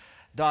 12-year-old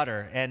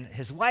daughter. And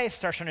his wife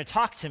starts trying to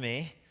talk to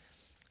me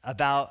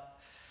about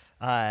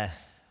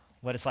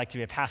what it's like to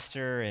be a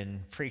pastor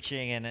and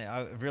preaching.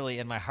 And really,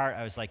 in my heart,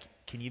 I was like,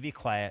 can you be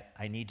quiet?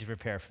 I need to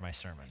prepare for my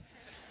sermon.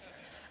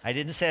 I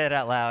didn't say that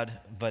out loud,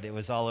 but it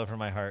was all over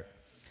my heart.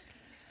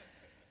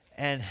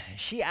 And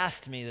she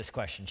asked me this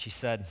question. She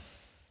said,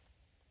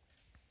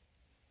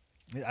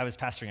 I was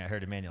pastoring at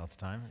Herd Emmanuel at the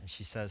time, and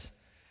she says,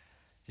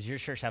 does your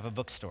church have a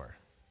bookstore?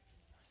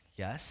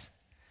 Yes.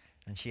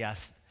 And she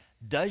asked,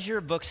 does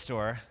your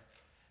bookstore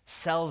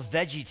sell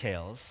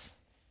VeggieTales?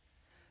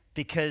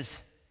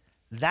 Because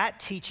that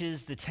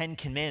teaches the 10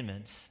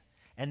 Commandments,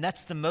 and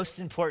that's the most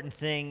important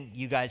thing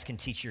you guys can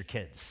teach your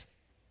kids.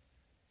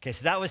 Okay,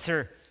 so that was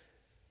her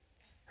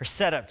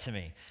setup to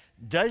me.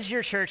 Does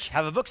your church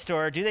have a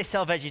bookstore? Do they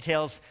sell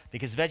VeggieTales?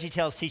 Because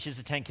VeggieTales teaches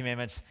the 10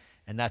 Commandments,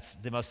 and that's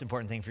the most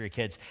important thing for your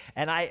kids.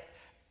 And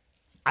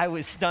I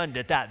was stunned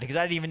at that because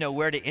I didn't even know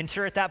where to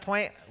enter at that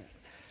point.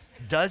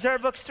 Does our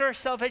bookstore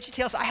sell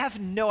VeggieTales? I have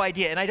no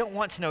idea, and I don't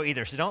want to know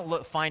either, so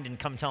don't find and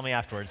come tell me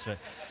afterwards. But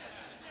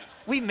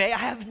I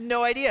have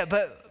no idea.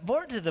 But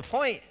more to the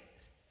point,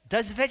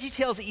 does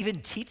VeggieTales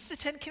even teach the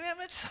 10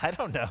 Commandments? I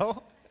don't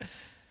know.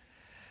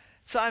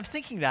 So I'm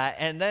thinking that,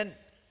 and then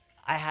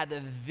I had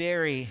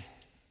it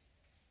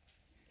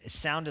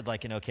sounded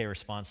like an okay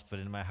response, but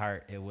in my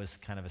heart, it was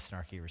kind of a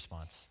snarky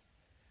response.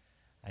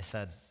 I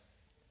said,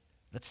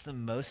 that's the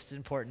most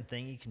important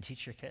thing you can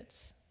teach your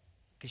kids?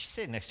 Because she's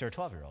sitting next to her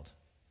 12-year-old.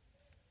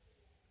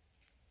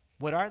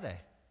 What are they?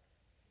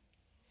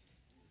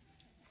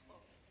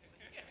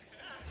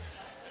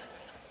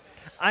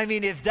 I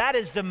mean, if that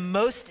is the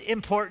most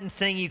important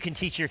thing you can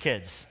teach your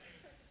kids,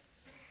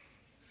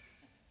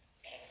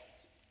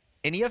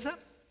 any of them?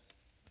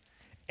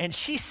 And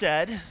she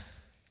said,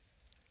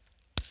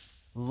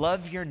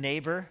 love your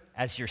neighbor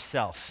as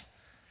yourself.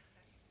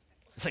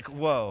 It's like,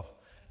 whoa.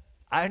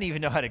 I don't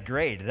even know how to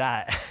grade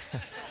that.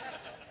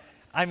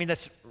 I mean,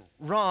 that's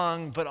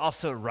wrong, but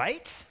also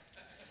right?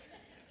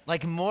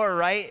 Like more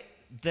right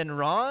than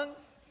wrong?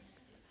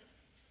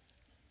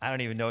 I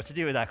don't even know what to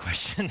do with that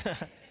question.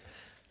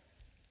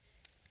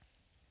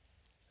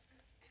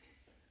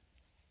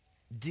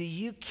 Do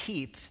you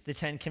keep the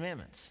 10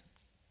 Commandments?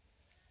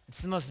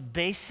 It's the most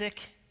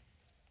basic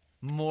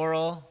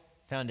moral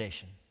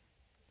foundation.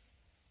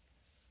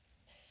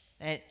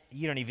 And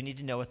you don't even need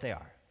to know what they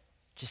are.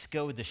 Just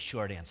go with the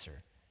short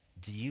answer.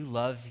 Do you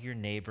love your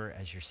neighbor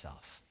as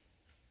yourself?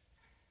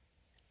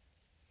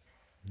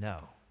 No.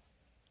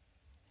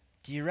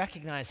 Do you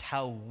recognize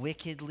how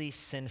wickedly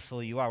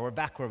sinful you are? We're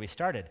back where we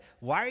started.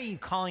 Why are you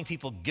calling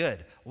people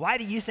good? Why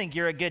do you think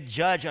you're a good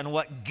judge on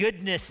what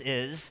goodness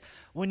is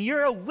when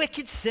you're a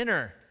wicked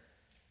sinner?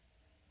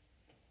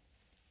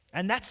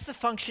 And that's the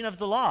function of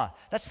the law.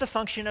 That's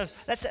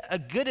a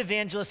good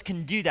evangelist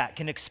can do that,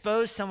 can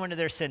expose someone to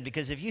their sin.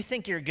 Because if you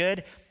think you're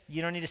good,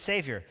 you don't need a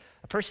savior.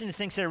 A person who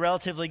thinks they're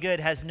relatively good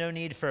has no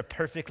need for a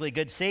perfectly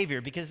good savior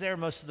because they're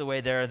most of the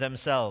way there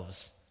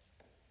themselves.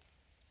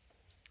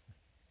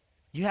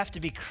 You have to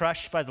be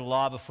crushed by the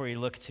law before you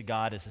look to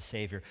God as a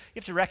savior. You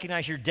have to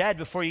recognize you're dead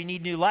before you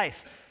need new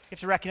life. You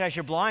have to recognize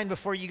you're blind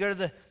before you go to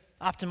the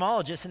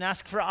ophthalmologist and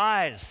ask for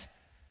eyes.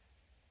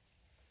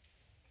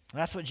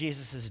 That's what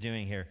Jesus is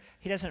doing here.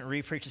 He doesn't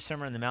re-preach a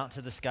Sermon on the Mount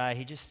to this guy.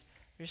 There's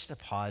just a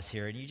pause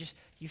here, and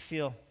you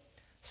feel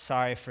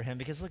sorry for him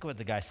because look what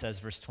the guy says,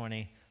 verse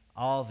 20.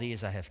 All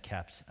these I have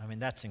kept. I mean,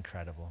 that's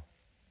incredible.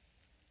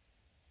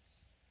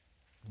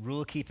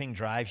 Rule keeping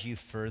drives you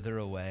further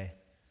away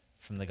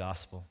from the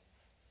gospel.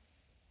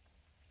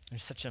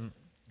 There's such an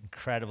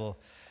incredible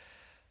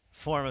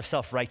form of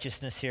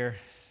self-righteousness here.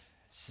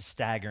 It's just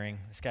staggering.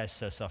 This guy's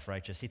so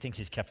self-righteous. He thinks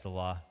he's kept the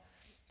law.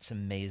 It's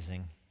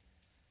amazing.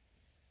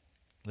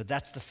 But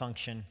that's the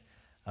function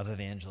of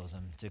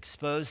evangelism, to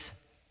expose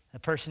a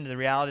person to the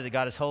reality that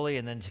God is holy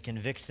and then to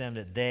convict them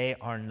that they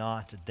are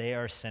not, that they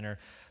are a sinner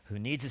who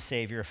needs a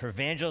savior. For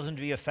evangelism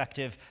to be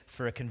effective,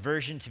 for a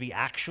conversion to be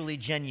actually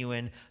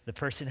genuine, the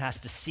person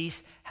has to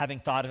cease having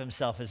thought of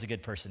himself as a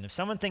good person. If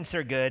someone thinks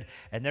they're good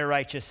and they're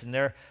righteous and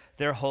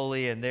they're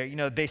holy and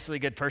they're basically a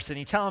good person,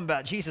 you tell them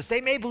about Jesus.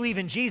 They may believe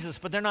in Jesus,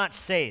 but they're not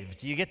saved.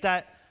 Do you get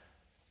that?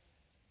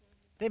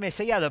 They may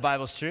say, yeah, the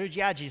Bible's true.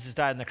 Yeah, Jesus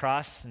died on the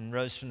cross and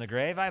rose from the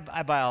grave.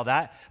 I buy all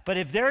that. But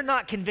if they're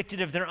not convicted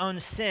of their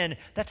own sin,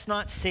 that's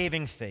not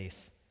saving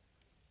faith.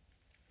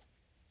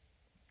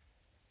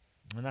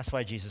 And that's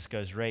why Jesus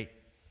goes right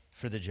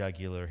for the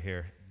jugular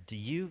here. Do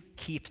you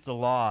keep the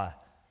law?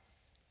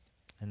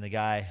 And the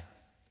guy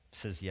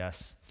says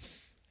yes.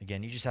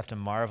 Again, you just have to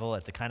marvel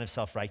at the kind of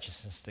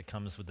self-righteousness that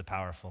comes with the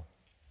powerful.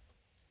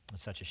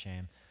 It's such a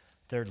shame.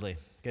 Thirdly,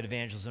 good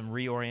evangelism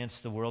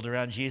reorients the world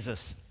around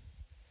Jesus.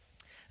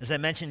 As I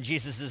mentioned,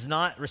 Jesus does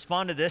not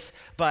respond to this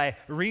by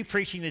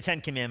re-preaching the 10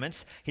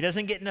 Commandments. He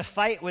doesn't get in a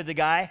fight with the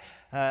guy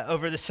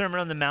over the Sermon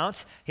on the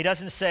Mount. He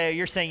doesn't say,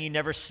 you're saying you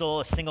never stole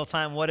a single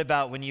time. What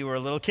about when you were a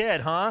little kid,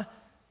 huh?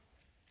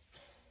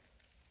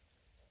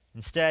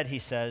 Instead, he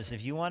says,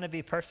 if you want to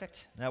be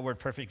perfect, that word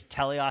perfect,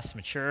 teleos,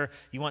 mature,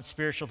 you want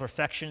spiritual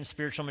perfection,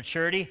 spiritual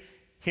maturity,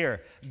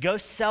 here, go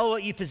sell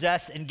what you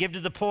possess and give to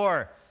the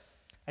poor.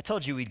 I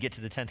told you we'd get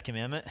to the 10th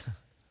commandment.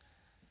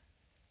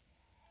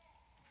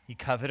 You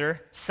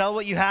coveter, sell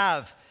what you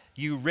have,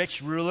 you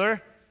rich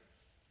ruler.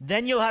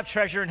 Then you'll have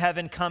treasure in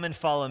heaven. Come and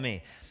follow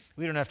me.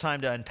 We don't have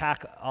time to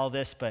unpack all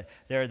this, but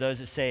there are those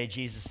that say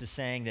Jesus is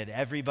saying that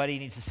everybody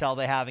needs to sell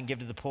they have and give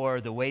to the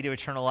poor. The way to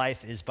eternal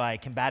life is by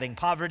combating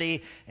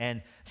poverty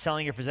and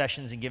selling your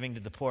possessions and giving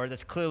to the poor.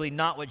 That's clearly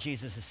not what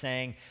Jesus is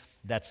saying.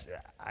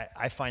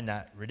 I find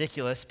that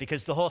ridiculous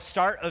because the whole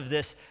start of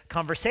this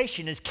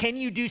conversation is, can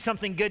you do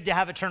something good to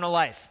have eternal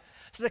life?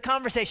 So the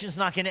conversation is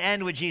not going to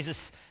end with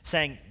Jesus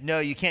saying, no,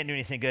 you can't do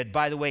anything good.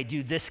 By the way,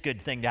 do this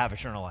good thing to have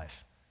eternal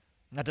life.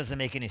 That doesn't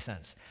make any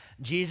sense.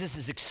 Jesus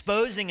is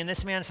exposing in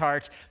this man's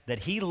heart that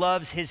he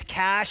loves his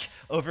cash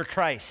over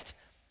Christ,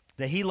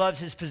 that he loves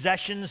his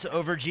possessions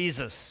over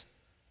Jesus.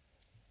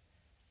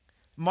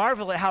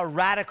 Marvel at how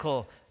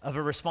radical of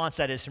a response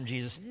that is from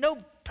Jesus. No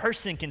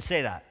person can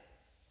say that.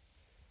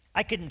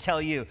 I couldn't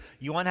tell you,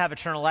 you want to have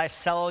eternal life,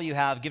 sell all you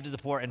have, give to the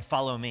poor, and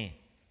follow me.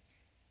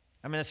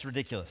 I mean, that's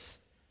ridiculous.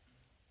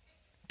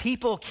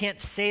 People can't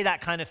say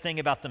that kind of thing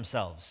about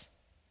themselves.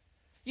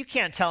 You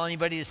can't tell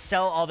anybody to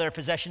sell all their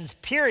possessions,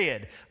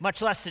 period,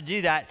 much less to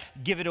do that,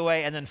 give it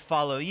away, and then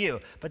follow you.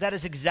 But that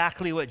is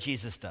exactly what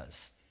Jesus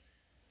does.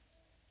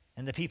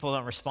 And the people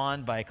don't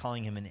respond by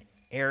calling him an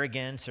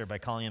arrogance or by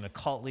calling him a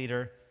cult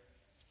leader.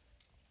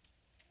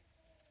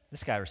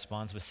 This guy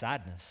responds with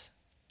sadness.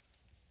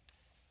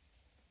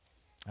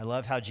 I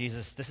love how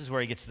Jesus, this is where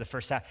he gets to the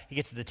first half. He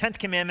gets to the 10th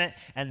commandment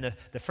and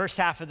the first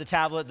half of the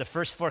tablet, the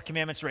first 4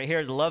 commandments right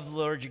here, to love the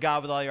Lord your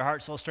God with all your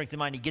heart, soul, strength, and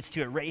mind. He gets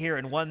to it right here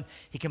in 1.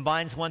 He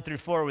combines 1 through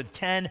 4 with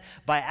 10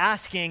 by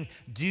asking,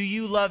 do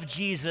you love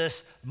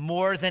Jesus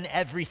more than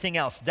everything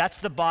else?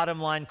 That's the bottom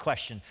line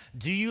question.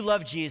 Do you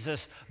love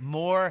Jesus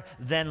more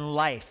than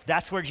life?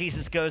 That's where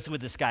Jesus goes with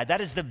this guy.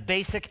 That is the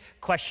basic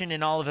question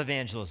in all of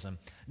evangelism.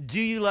 Do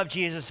you love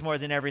Jesus more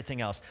than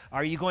everything else?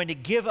 Are you going to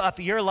give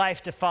up your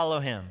life to follow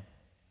him?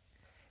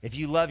 If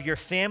you love your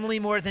family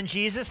more than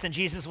Jesus, then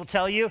Jesus will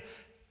tell you,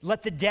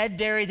 let the dead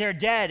bury their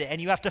dead,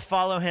 and you have to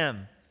follow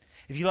him.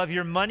 If you love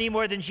your money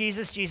more than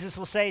Jesus, Jesus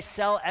will say,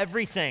 sell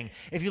everything.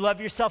 If you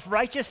love your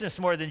self-righteousness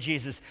more than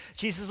Jesus,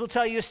 Jesus will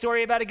tell you a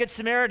story about a good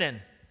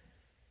Samaritan.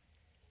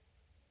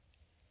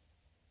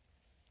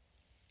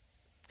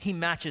 He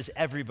matches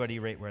everybody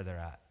right where they're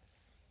at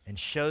and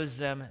shows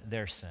them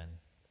their sin.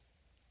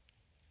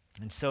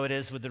 And so it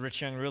is with the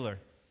rich young ruler.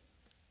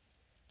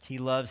 He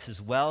loves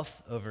his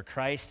wealth over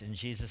Christ, and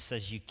Jesus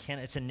says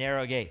it's a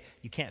narrow gate.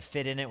 You can't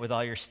fit in it with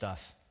all your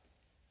stuff.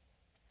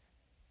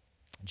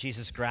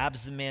 Jesus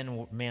grabs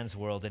the man's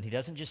world, and he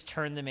doesn't just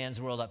turn the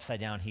man's world upside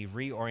down. He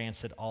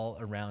reorients it all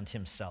around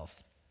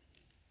himself.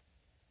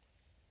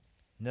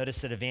 Notice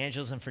that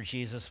evangelism for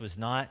Jesus was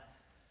not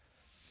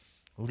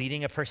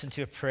leading a person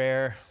to a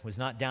prayer, was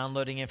not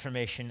downloading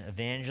information.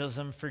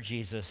 Evangelism for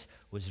Jesus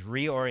was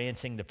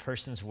reorienting the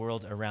person's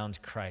world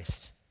around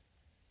Christ.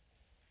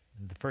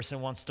 The person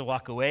wants to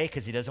walk away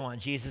because he doesn't want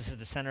Jesus at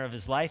the center of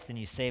his life, then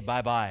you say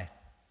bye-bye.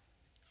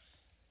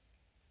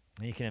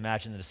 And you can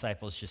imagine the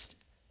disciples just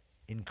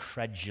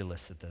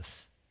incredulous at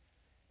this.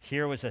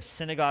 Here was a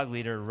synagogue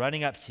leader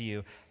running up to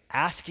you,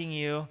 asking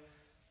you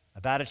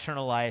about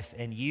eternal life,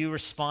 and you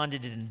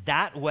responded in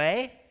that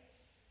way?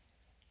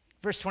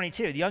 Verse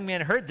 22, the young man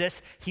heard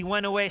this. He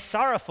went away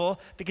sorrowful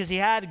because he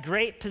had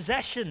great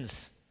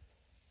possessions.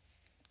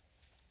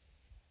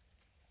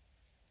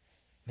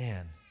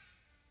 Man.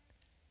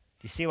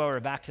 Do you see why we're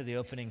back to the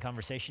opening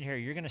conversation here?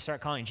 You're going to start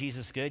calling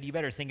Jesus good. You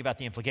better think about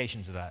the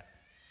implications of that.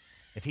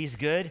 If he's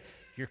good,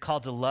 you're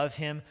called to love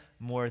him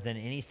more than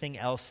anything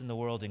else in the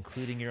world,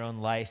 including your own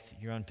life,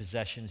 your own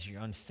possessions,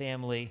 your own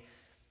family,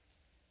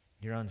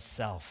 your own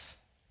self.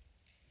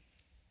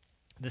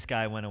 This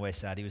guy went away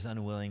sad. He was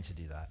unwilling to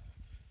do that.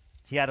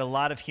 He had a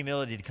lot of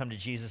humility to come to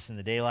Jesus in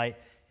the daylight,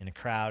 in a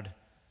crowd,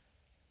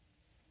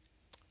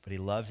 but he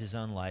loved his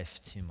own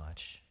life too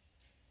much.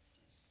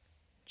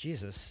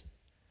 Jesus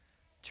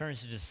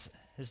turns to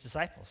his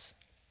disciples.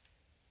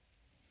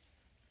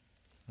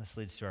 This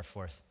leads to our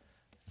fourth,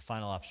 the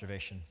final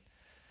observation.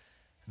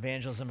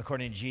 Evangelism,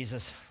 according to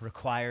Jesus,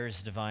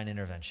 requires divine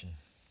intervention.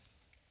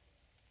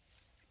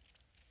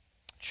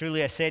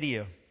 Truly I say to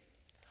you,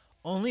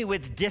 only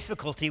with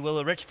difficulty will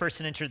a rich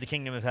person enter the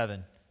kingdom of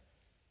heaven.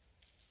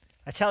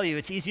 I tell you,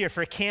 it's easier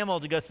for a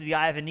camel to go through the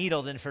eye of a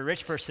needle than for a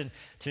rich person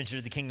to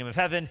enter the kingdom of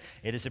heaven.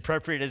 It is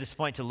appropriate at this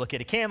point to look at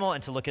a camel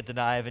and to look at the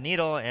eye of a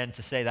needle and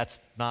to say that's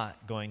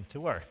not going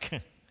to work.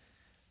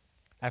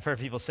 I've heard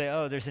people say,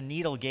 oh, there's a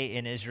needle gate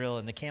in Israel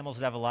and the camels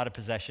would have a lot of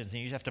possessions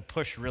and you just have to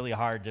push really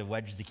hard to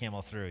wedge the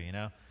camel through, you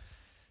know?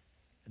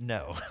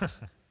 No.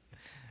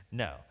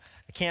 No.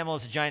 A camel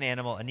is a giant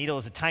animal. A needle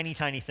is a tiny,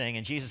 tiny thing.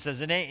 And Jesus says,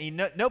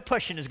 no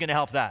pushing is going to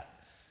help that.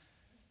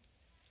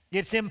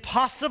 It's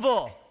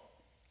impossible.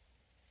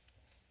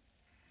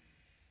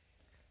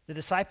 The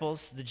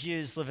disciples, the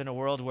Jews, live in a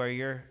world where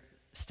your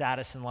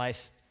status in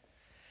life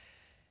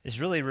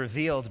is really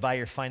revealed by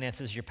your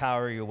finances, your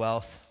power, your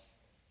wealth.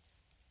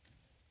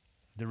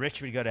 The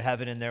rich would go to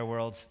heaven in their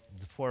worlds.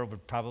 The poor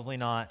would probably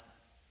not.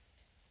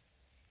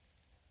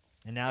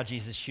 And now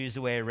Jesus shoos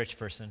away a rich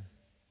person,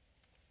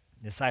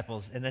 the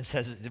disciples, and then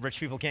says the rich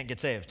people can't get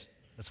saved.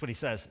 That's what he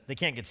says. They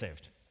can't get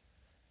saved.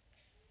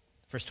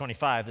 Verse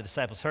 25, the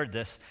disciples heard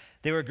this.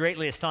 They were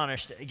greatly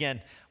astonished. Again,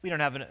 we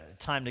don't have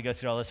time to go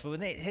through all this, but when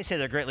they say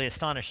they're greatly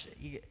astonished,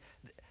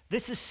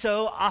 this is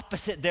so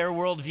opposite their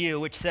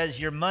worldview, which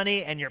says your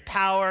money and your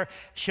power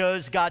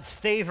shows God's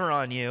favor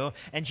on you.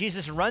 And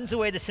Jesus runs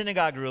away the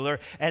synagogue ruler.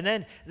 And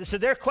then, so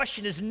their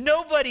question is,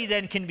 nobody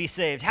then can be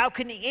saved. How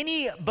can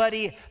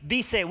anybody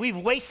be saved? We've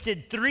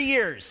wasted 3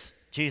 years,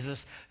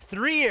 Jesus.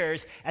 3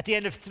 years. At the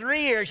end of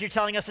 3 years, you're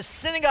telling us a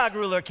synagogue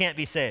ruler can't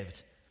be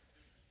saved.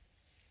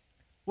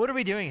 What are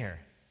we doing here?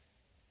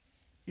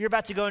 You're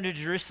about to go into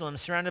Jerusalem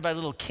surrounded by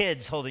little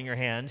kids holding your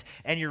hand,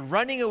 and you're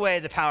running away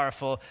the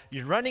powerful,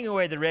 you're running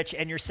away the rich,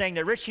 and you're saying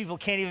that rich people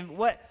can't even,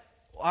 what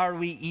are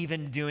we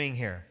even doing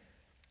here?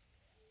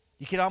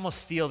 You can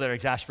almost feel their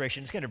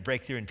exasperation. It's going to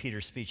break through in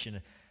Peter's speech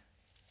at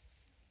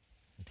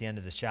the end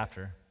of this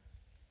chapter.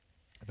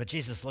 But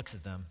Jesus looks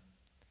at them,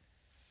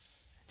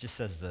 just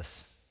says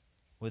this,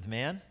 with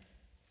man,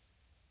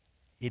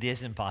 it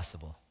is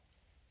impossible.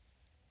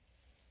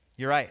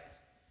 You're right.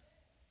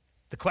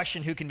 The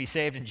question, who can be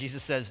saved? And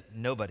Jesus says,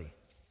 nobody.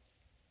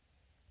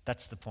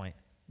 That's the point.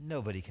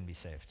 Nobody can be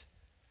saved.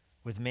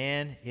 With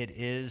man, it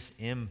is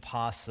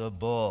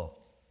impossible.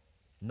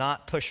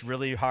 Not push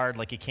really hard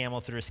like a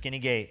camel through a skinny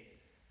gate.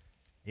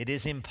 It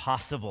is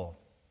impossible.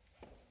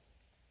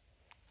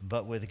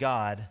 But with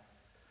God,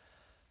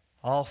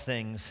 all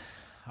things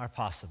are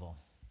possible.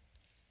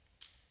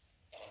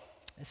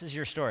 This is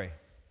your story.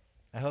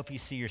 I hope you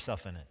see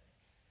yourself in it.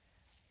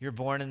 You're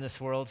born in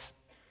this world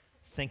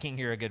thinking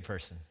you're a good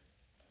person,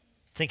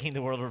 thinking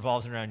the world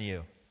revolves around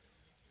you.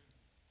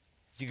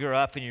 You grow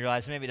up and you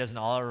realize maybe it doesn't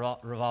all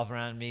revolve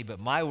around me, but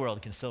my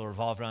world can still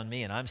revolve around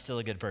me and I'm still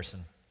a good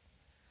person.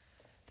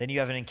 Then you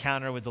have an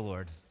encounter with the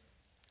Lord.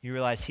 You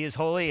realize he is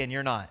holy and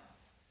you're not.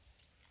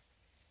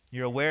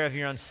 You're aware of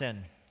your own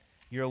sin.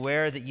 You're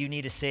aware that you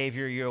need a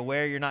Savior. You're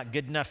aware you're not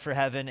good enough for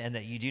heaven and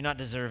that you do not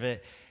deserve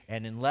it.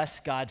 And unless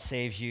God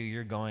saves you,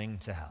 you're going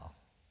to hell.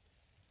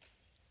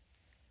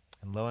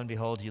 And lo and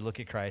behold, you look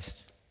at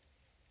Christ,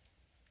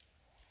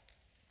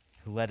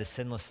 who led a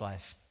sinless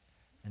life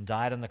and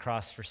died on the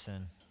cross for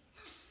sin.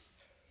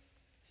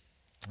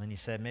 And you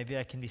said, maybe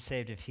I can be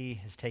saved if he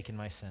has taken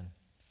my sin.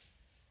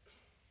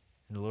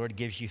 And the Lord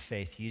gives you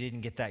faith. You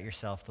didn't get that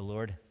yourself. The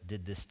Lord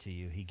did this to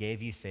you. He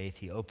gave you faith.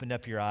 He opened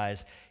up your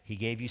eyes. He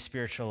gave you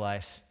spiritual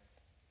life.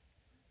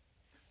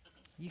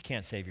 You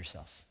can't save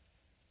yourself.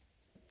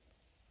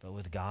 But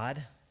with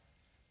God,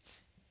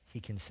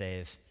 he can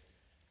save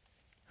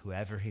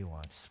whoever he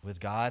wants. With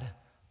God,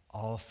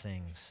 all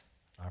things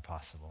are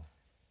possible.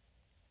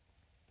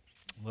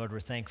 Lord, we're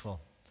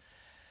thankful.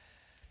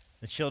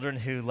 The children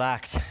who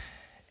lacked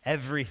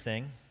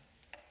everything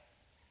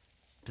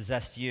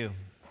possessed you.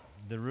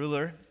 The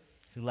ruler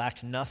who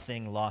lacked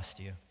nothing lost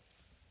you.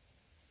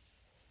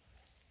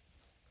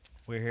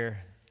 We're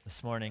here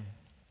this morning,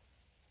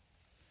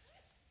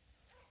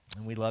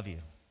 and we love you.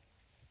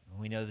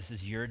 We know this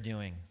is your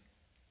doing.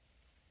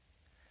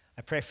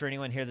 I pray for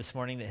anyone here this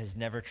morning that has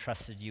never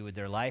trusted you with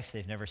their life.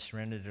 They've never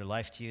surrendered their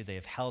life to you. They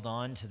have held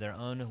on to their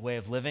own way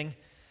of living.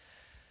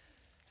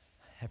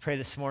 I pray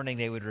this morning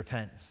they would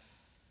repent.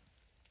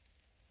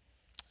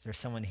 There's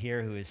someone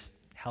here who is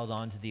held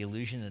on to the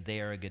illusion that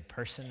they are a good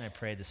person. I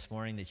pray this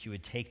morning that you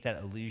would take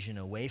that illusion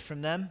away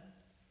from them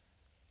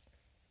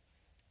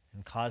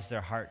and cause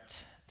their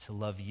heart to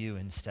love you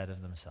instead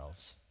of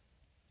themselves.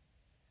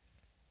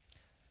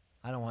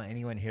 I don't want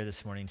anyone here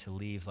this morning to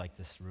leave like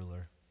this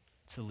ruler,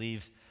 to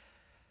leave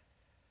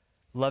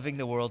loving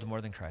the world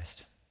more than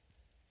Christ.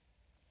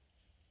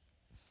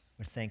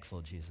 We're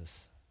thankful,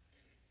 Jesus,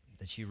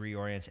 that you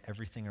reorient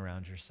everything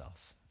around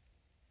yourself.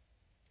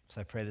 So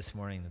I pray this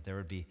morning that there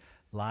would be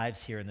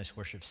lives here in this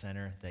worship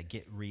center that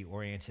get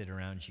reoriented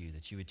around you,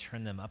 that you would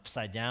turn them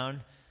upside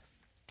down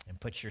and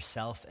put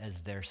yourself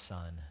as their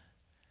son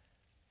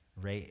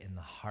right in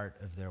the heart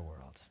of their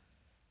world.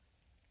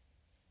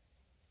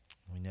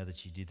 We know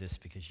that you do this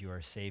because you are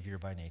a Savior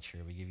by nature.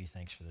 We give you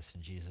thanks for this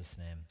in Jesus'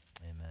 name.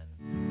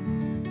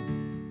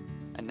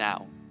 Amen. And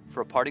now,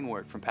 for a parting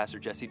word from Pastor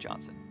Jesse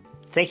Johnson.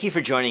 Thank you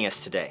for joining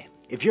us today.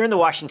 If you're in the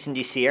Washington,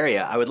 D.C.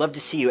 area, I would love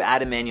to see you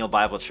at Emmanuel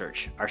Bible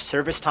Church. Our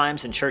service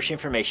times and church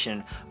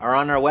information are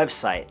on our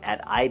website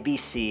at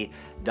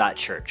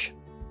ibc.church.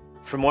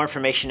 For more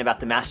information about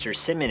the Master's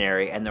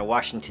Seminary and their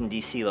Washington,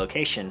 D.C.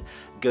 location,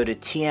 go to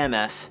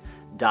tms.edu.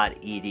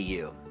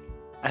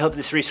 I hope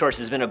this resource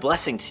has been a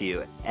blessing to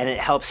you and it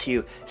helps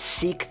you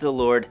seek the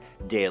Lord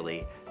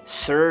daily,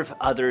 serve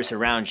others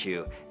around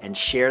you, and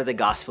share the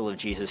gospel of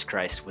Jesus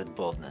Christ with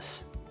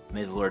boldness.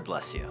 May the Lord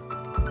bless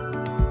you.